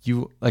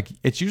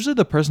 it's usually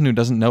the person who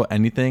doesn't know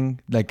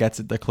anything that gets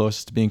it the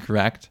closest to being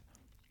correct.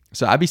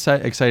 So I'd be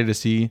excited to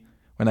see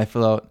when I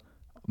fill out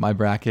my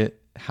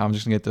bracket how I'm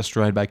just gonna get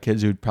destroyed by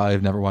kids who probably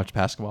have never watched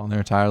basketball in their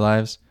entire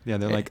lives. Yeah,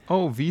 they're like,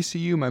 oh,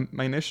 VCU,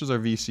 my initials are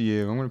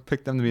VCU. I'm gonna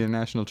pick them to be a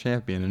national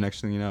champion, and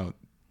next thing you know,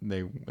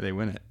 they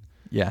win it.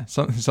 Yeah,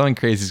 something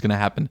crazy is gonna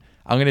happen.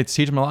 I'm gonna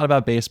teach them a lot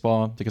about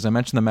baseball because I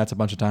mentioned the Mets a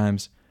bunch of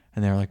times,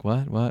 and they were like,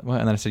 what? And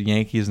then I said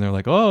Yankees, and they're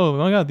like, oh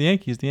my God, the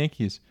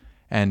Yankees,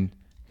 and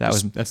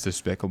that's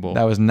despicable.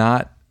 That was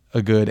not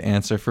a good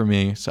answer for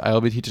me. So I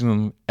will be teaching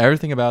them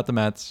everything about the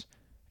Mets,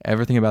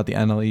 everything about the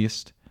NL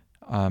East,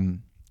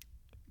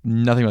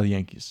 nothing about the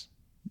Yankees.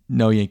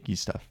 No Yankee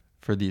stuff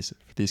for these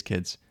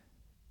kids.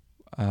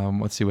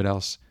 Let's see what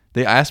else.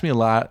 They asked me a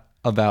lot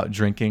about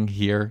drinking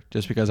here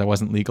just because I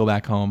wasn't legal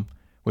back home,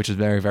 which is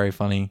very, very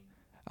funny.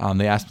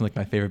 They asked me like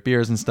my favorite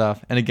beers and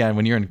stuff. And again,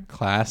 when you're in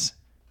class,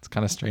 it's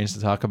kind of strange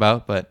to talk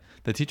about, but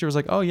the teacher was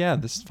like, oh yeah,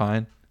 this is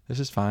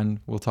fine.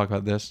 We'll talk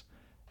about this.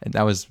 And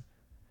that was,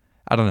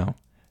 I don't know,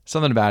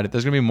 something about it.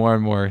 There's going to be more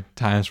and more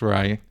times where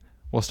I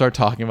will start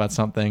talking about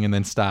something and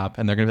then stop.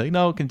 And they're going to be like,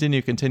 no,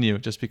 continue.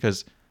 Just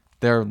because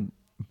their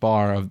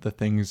bar of the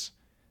things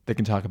they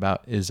can talk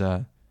about is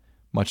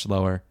much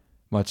lower,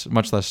 much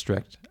less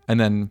strict. And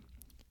then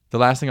the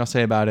last thing I'll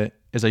say about it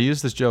is I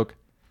use this joke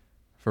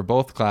for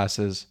both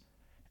classes,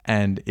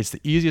 and it's the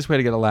easiest way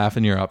to get a laugh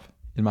in Europe,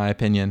 in my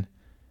opinion.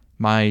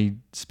 My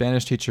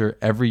Spanish teacher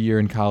every year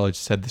in college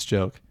said this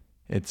joke.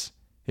 It's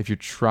if you're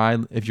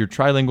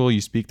trilingual, you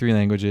speak 3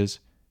 languages.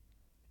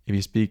 If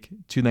you speak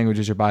 2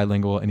 languages, you're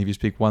bilingual, and if you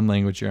speak 1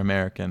 language, you're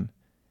American.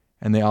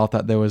 And they all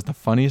thought that was the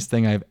funniest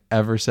thing I've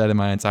ever said in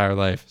my entire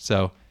life.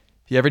 So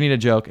if you ever need a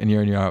joke and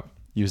you're in Europe,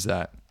 use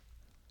that.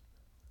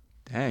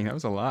 Dang, that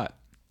was a lot.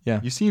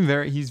 Yeah. You seem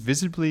he's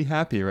visibly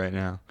happy right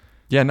now.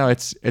 Yeah, no,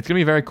 it's going to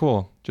be very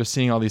cool just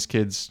seeing all these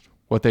kids,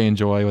 what they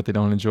enjoy, what they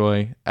don't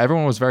enjoy.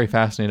 Everyone was very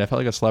fascinated. I felt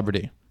like a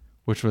celebrity,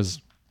 which was,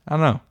 I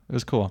don't know, it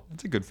was cool.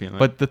 That's a good feeling.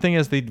 But the thing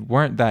is, they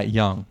weren't that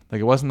young.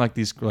 Like, it wasn't like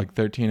these like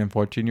 13 and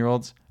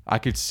 14-year-olds. I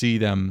could see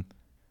them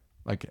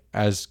like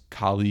as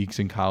colleagues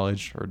in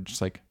college or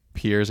just like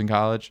peers in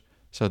college.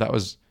 So it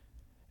was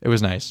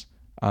nice.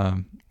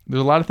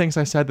 There's a lot of things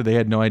I said that they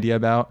had no idea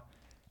about,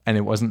 and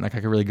it wasn't like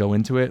I could really go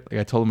into it. Like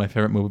I told them my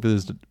favorite movie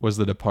was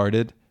The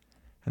Departed,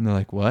 and they're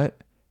like,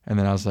 what? And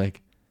then I was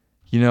like,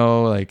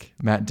 like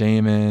Matt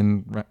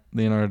Damon,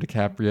 Leonardo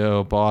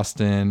DiCaprio,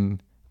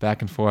 Boston,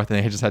 back and forth,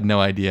 and they just had no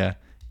idea.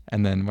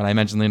 And then when I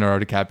mentioned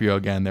Leonardo DiCaprio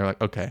again, they're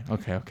like, okay.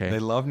 They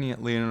love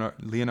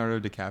Leonardo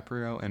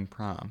DiCaprio and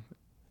Prom.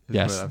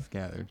 Yes, what I've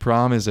gathered.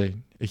 Prom is a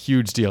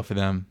huge deal for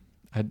them.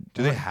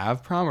 Do they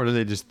have Prom, or do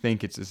they just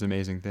think it's this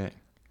amazing thing?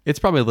 It's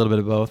probably a little bit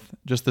of both,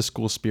 just the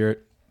school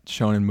spirit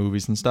shown in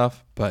movies and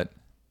stuff. But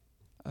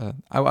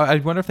I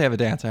wonder if they have a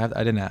dance. I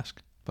didn't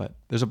ask, but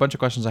there's a bunch of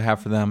questions I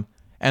have for them.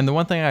 And the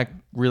one thing I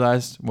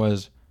realized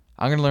was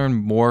I'm going to learn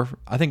more.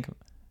 I think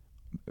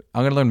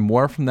I'm going to learn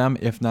more from them,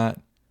 if not,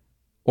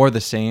 or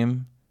the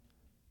same,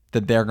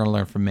 that they're going to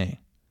learn from me.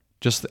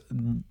 Just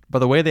by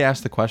the way they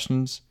ask the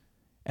questions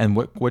and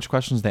which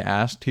questions they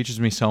ask teaches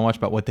me so much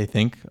about what they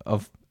think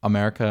of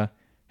America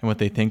and what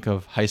they think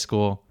of high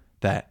school,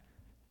 that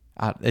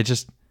it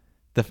just,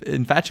 the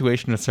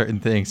infatuation with certain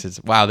things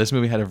is, wow, this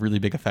movie had a really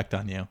big effect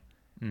on you.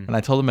 When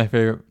I told them my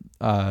favorite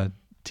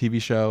TV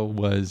show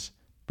was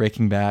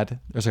Breaking Bad,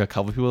 there's like a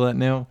couple people that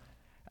knew.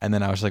 And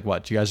then I was like,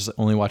 what, do you guys just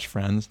only watch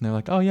Friends? And they're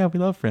like, oh yeah, we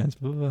love Friends.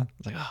 Blah, blah, blah. I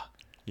was like, oh.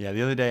 Yeah,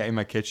 the other day in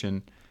my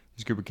kitchen,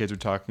 this group of kids were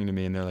talking to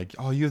me, and they're like,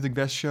 oh, you have the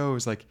best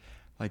shows, like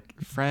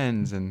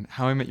Friends and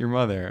How I Met Your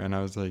Mother. And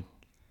I was like,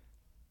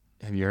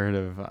 have you heard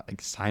of like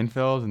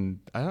Seinfeld? And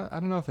I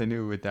don't know if they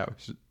knew what that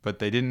was, but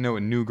they didn't know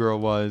what New Girl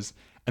was.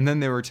 And then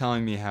they were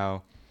telling me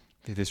how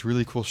they had this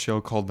really cool show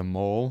called The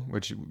Mole,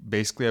 which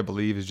basically I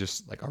believe is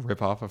just like a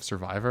ripoff of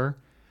Survivor.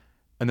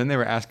 And then they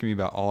were asking me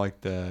about all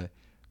the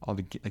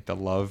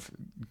love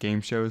game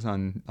shows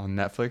on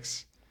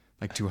Netflix,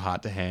 like Too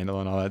Hot to Handle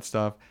and all that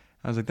stuff.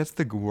 I was like, that's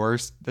the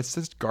worst. That's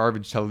just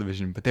garbage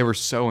television. But they were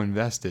so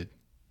invested.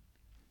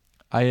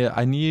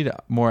 I need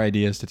more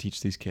ideas to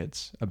teach these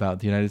kids about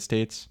the United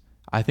States.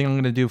 I think I'm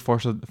going to do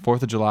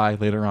 4th of July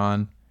later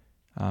on,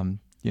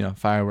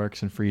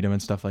 fireworks and freedom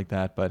and stuff like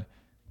that. But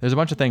there's a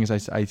bunch of things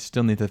I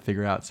still need to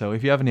figure out. So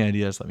if you have any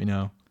ideas, let me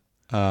know.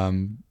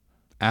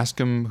 Ask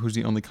them who's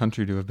the only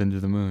country to have been to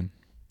the moon.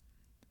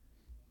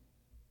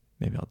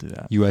 Maybe I'll do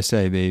that.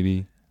 USA,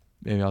 baby.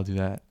 Maybe I'll do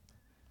that.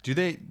 Did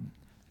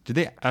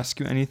they ask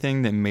you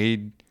anything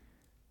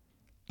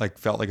that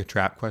felt like a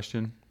trap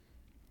question?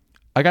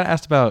 I got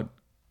asked about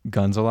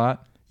guns a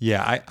lot.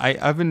 Yeah,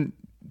 I've been.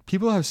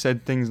 People have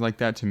said things like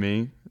that to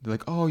me. They're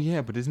like, "Oh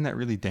yeah, but isn't that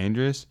really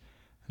dangerous?"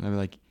 And I'm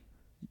like,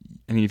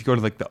 I mean, if you go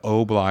to like the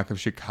O block of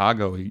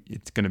Chicago,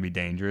 it's gonna be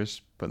dangerous.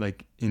 But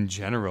like in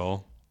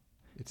general,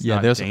 it's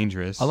not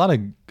dangerous. A lot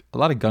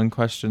of gun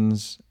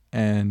questions,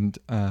 and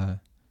that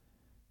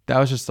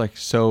was just like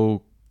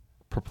so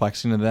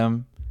perplexing to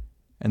them.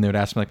 And they would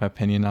ask me like my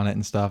opinion on it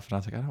and stuff, and I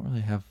was like, I don't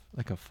really have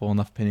like a full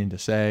enough opinion to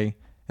say,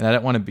 and I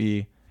don't want to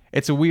be.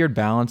 It's a weird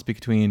balance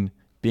between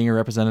being a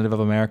representative of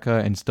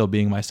America and still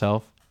being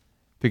myself,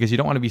 because you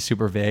don't want to be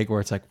super vague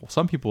where it's like, well,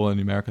 some people in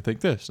America think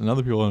this and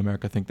other people in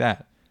America think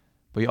that,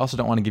 but you also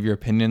don't want to give your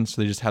opinion,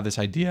 so they just have this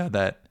idea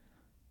that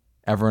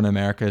everyone in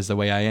America is the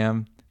way I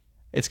am.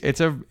 It's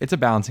a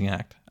balancing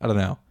act. I don't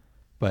know,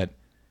 but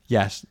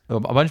yes, a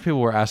bunch of people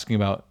were asking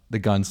about the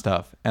gun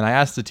stuff, and I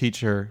asked the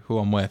teacher who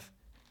I'm with,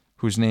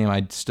 whose name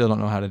I still don't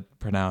know how to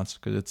pronounce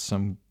because it's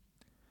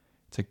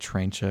like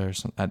Trencha or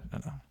something. I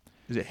don't know.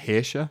 Is it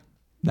Hesha?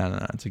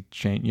 No. It's like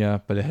Train, yeah,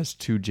 but it has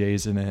 2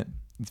 J's in it.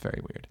 It's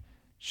very weird.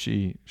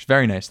 She's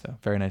very nice though.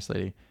 Very nice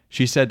lady.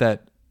 She said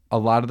that a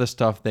lot of the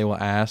stuff they will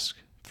ask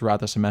throughout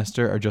the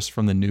semester are just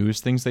from the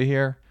news things they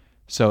hear.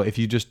 So if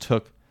you just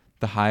took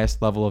the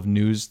highest level of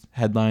news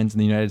headlines in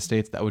the United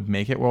States that would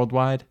make it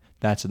worldwide,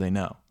 that's what they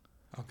know.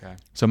 Okay.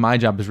 So my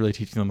job is really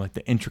teaching them like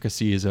the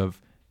intricacies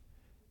of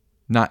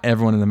not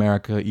everyone in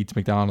America eats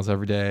McDonald's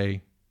every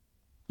day.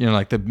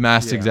 Like the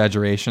mass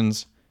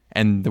exaggerations.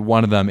 And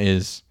one of them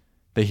is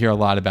they hear a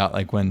lot about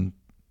like when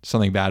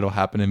something bad will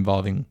happen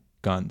involving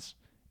guns.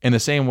 In the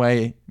same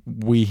way,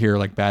 we hear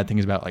like bad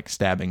things about like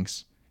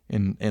stabbings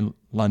in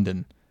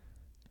London.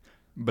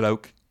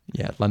 Bloke.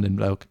 Yeah, London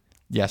bloke.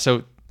 Yeah,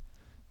 so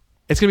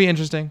it's gonna be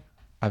interesting.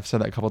 I've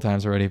said that a couple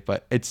times already,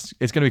 but it's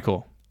gonna be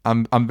cool.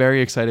 I'm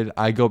very excited.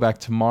 I go back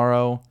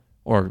tomorrow,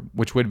 or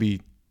which would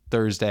be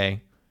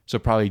Thursday, so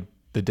probably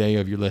the day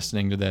of you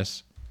listening to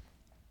this,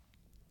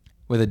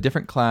 with a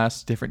different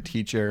class, different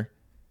teacher,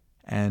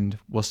 and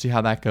we'll see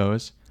how that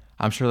goes.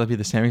 I'm sure they'll be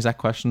the same exact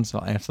questions, so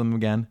I'll answer them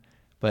again.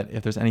 But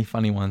if there's any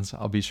funny ones,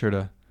 I'll be sure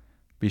to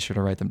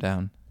write them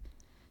down.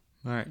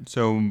 All right.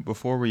 So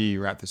before we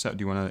wrap this up,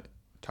 do you want to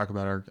talk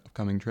about our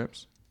upcoming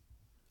trips?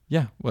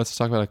 Yeah, let's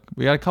talk about it.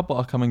 We got a couple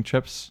upcoming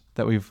trips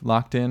that we've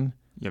locked in.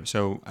 Yep.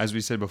 So as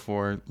we said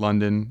before,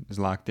 London is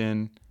locked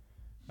in.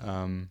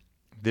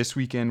 This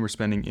weekend we're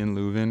spending in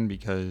Leuven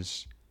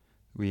because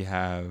we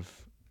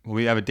have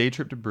a day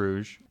trip to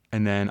Bruges,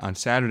 and then on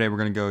Saturday we're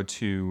going to go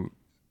to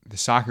the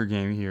soccer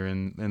game here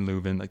in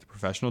Leuven, like the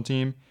professional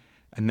team,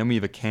 and then we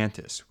have a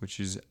Cantus, which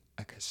is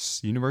like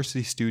a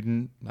university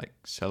student like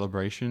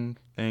celebration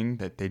thing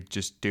that they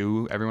just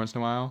do every once in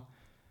a while.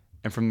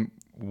 And from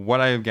what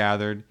I have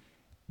gathered,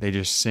 they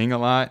just sing a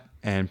lot,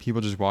 and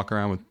people just walk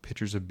around with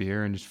pitchers of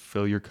beer and just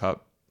fill your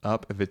cup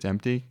up if it's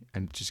empty,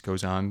 and it just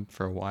goes on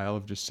for a while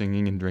of just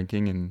singing and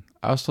drinking. And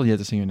I was still yet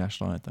to sing your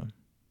national anthem.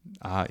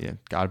 Yeah,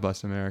 God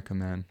bless America,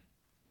 man.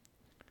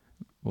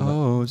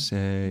 Well,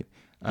 say,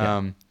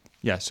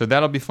 yeah. So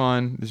that'll be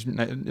fun.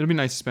 It'll be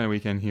nice to spend a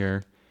weekend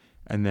here,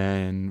 and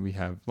then we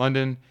have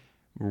London.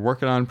 We're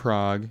working on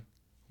Prague,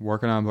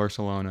 working on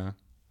Barcelona,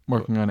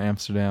 working on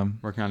Amsterdam.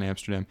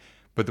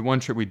 But the one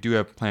trip we do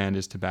have planned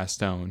is to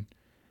Bastogne,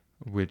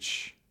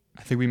 which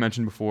I think we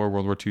mentioned before,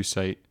 World War II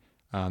site.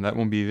 That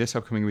won't be this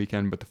upcoming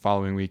weekend, but the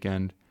following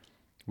weekend.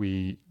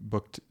 We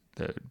booked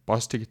the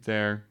bus ticket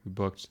there, we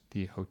booked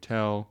the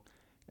hotel,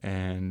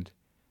 and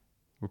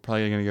we're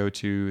probably going to go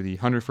to the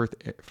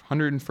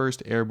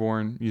 101st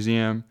Airborne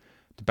Museum,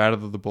 the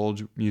Battle of the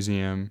Bulge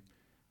Museum,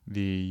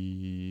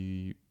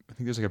 I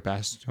think there's like a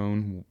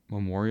Bastogne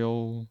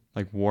Memorial,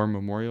 like War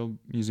Memorial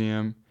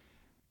Museum.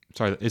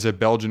 Sorry, it's a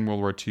Belgian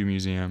World War II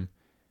museum.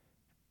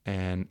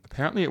 And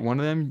apparently at one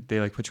of them, they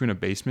like put you in a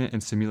basement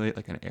and simulate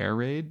like an air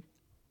raid,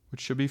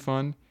 which should be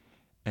fun.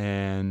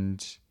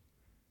 And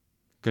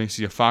going to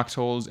see a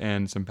foxholes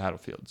and some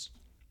battlefields.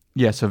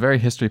 Yeah, so very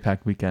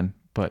history-packed weekend,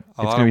 but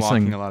a lot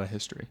of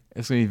history.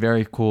 It's going to be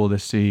very cool to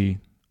see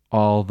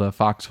all the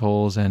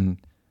foxholes and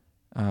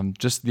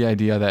just the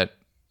idea that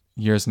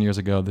years and years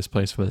ago this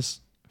place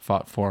was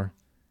fought for,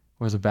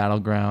 was a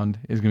battleground,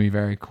 is going to be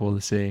very cool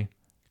to see.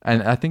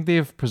 And I think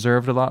they've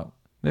preserved a lot.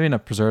 Maybe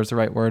not preserves the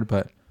right word,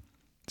 but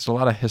there's a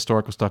lot of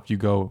historical stuff you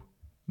go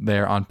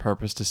there on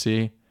purpose to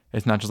see.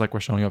 It's not just like we're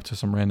showing up to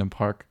some random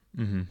park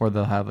where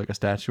they'll have like a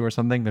statue or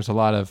something. There's a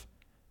lot of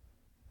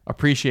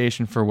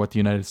appreciation for what the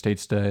United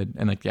States did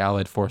and like the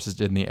Allied forces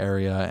did in the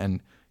area.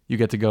 And You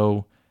get to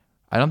go.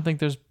 I don't think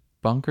there's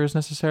bunkers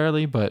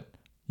necessarily, but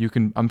you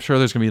can. I'm sure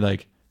there's gonna be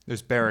like.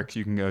 There's barracks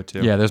you can go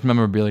to. Yeah, there's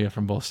memorabilia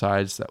from both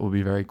sides that will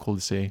be very cool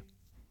to see.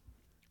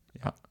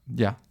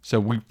 Yeah. So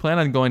we plan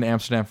on going to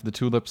Amsterdam for the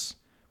tulips,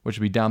 which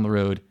will be down the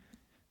road.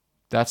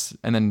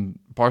 And then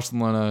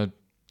Barcelona,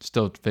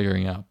 still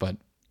figuring out, but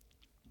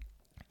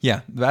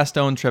yeah, the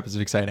Bastogne trip is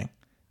exciting,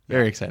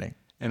 very exciting.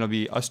 And it'll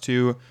be us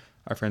two,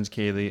 our friends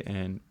Kaylee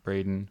and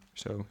Braden.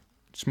 So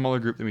smaller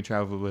group than we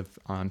traveled with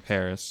on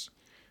Paris.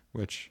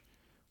 Which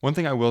one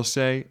thing I will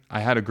say, I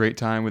had a great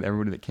time with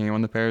everybody that came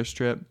on the Paris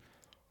trip,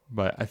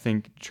 but I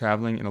think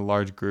traveling in a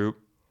large group,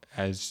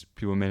 as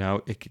people may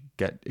know, it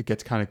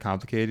gets kind of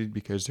complicated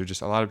because there's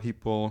just a lot of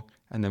people,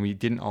 and then we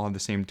didn't all have the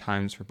same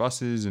times for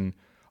buses and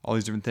all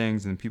these different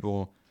things, and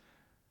people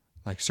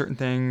like certain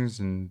things,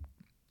 and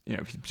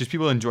just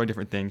people enjoy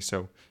different things.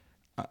 So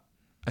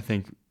I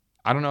think,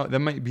 I don't know, that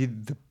might be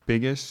the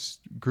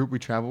biggest group we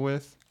travel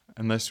with,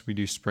 unless we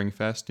do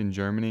Springfest in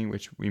Germany,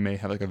 which we may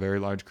have like a very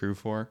large crew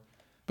for.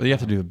 But you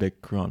have to do a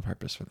big crew on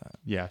purpose for that.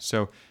 Yeah,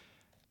 so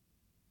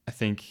I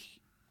think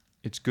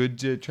it's good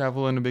to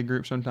travel in a big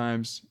group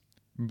sometimes,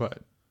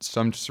 but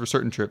for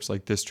certain trips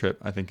like this trip,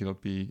 I think it'll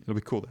be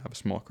cool to have a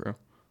small crew.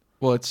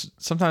 Well,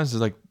 sometimes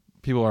it's like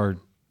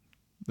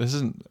this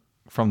isn't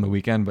from the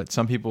weekend, but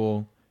some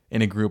people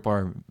in a group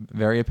are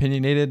very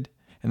opinionated,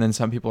 and then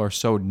some people are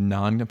so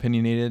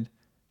non-opinionated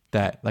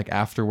that like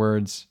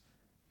afterwards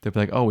they'll be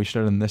like, oh, we should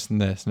have done this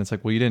and this, and it's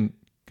like, well, you didn't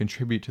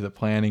contribute to the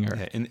planning or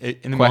in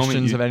the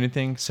questions of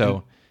anything.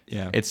 So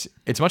yeah, it's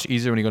much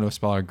easier when you go to a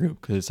smaller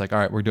group because it's like, all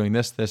right, we're doing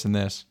this, this, and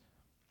this.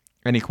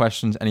 Any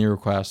questions, any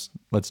requests,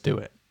 let's do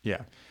it.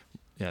 Yeah.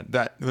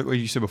 That what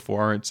you said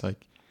before, it's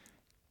like,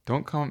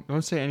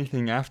 don't say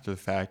anything after the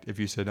fact. If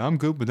you said, I'm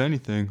good with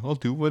anything, I'll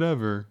do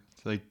whatever.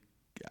 It's like,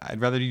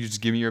 I'd rather you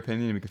just give me your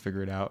opinion and we can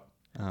figure it out.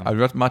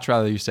 I'd much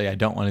rather you say, I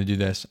don't want to do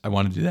this, I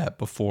want to do that,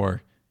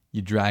 before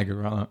you drag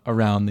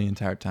around the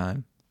entire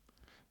time.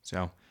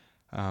 So,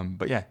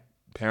 but yeah,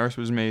 Paris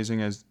was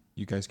amazing, as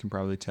you guys can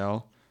probably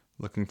tell.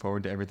 Looking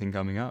forward to everything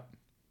coming up.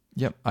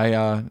 Yep.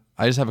 I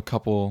just have a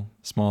couple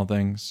small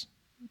things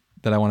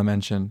that I want to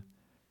mention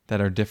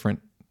that are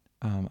different.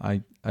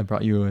 I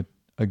brought you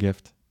a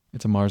gift.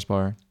 It's a Mars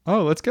bar.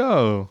 Oh, let's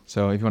go.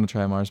 So if you want to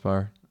try a Mars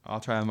bar. I'll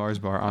try a Mars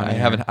bar. I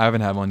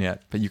haven't had one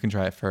yet, but you can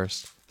try it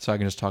first, so I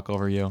can just talk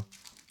over you.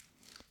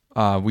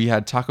 We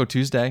had Taco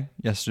Tuesday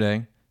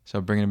yesterday, so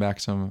bringing back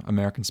some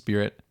American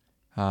spirit.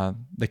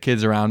 The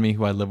kids around me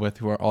who I live with,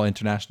 who are all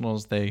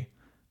internationals, they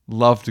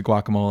loved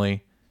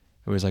guacamole.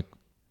 It was like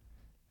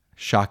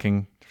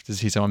shocking to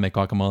see someone make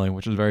guacamole,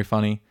 which was very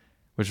funny,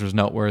 which was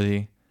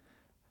noteworthy.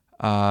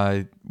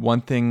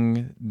 One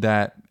thing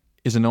that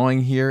is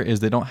annoying here is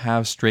they don't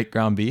have straight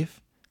ground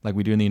beef like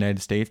we do in the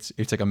United States.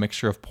 It's like a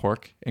mixture of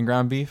pork and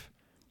ground beef.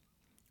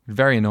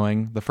 Very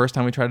annoying. The first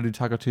time we tried to do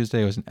Taco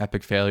Tuesday, it was an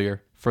epic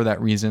failure for that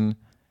reason.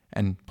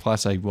 And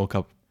plus I woke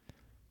up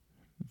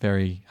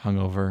very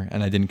hungover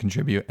and I didn't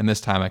contribute. And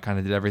this time I kind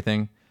of did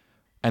everything.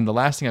 And the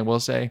last thing I will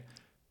say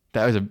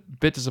that was a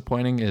bit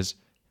disappointing is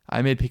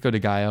I made pico de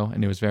gallo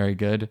and it was very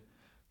good,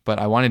 but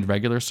I wanted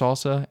regular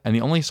salsa, and the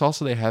only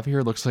salsa they have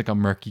here looks like a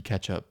murky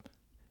ketchup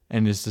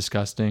and is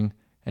disgusting,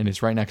 and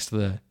it's right next to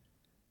the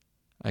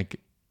like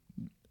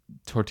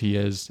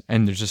tortillas,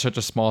 and there's just such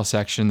a small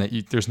section that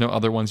there's no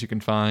other ones you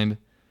can find.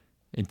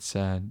 It's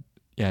don't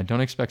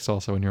expect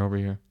salsa when you're over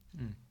here.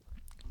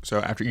 So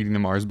after eating the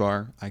Mars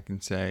bar, I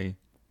can say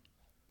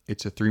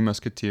it's a Three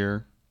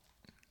Musketeer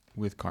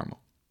with caramel.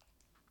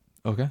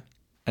 Okay.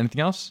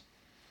 Anything else?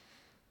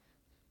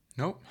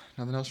 Nope,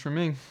 nothing else from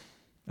me.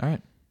 All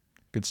right.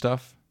 Good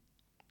stuff.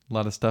 A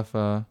lot of stuff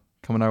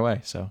coming our way,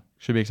 so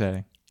should be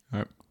exciting. All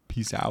right.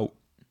 Peace out.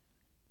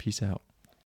 Peace out.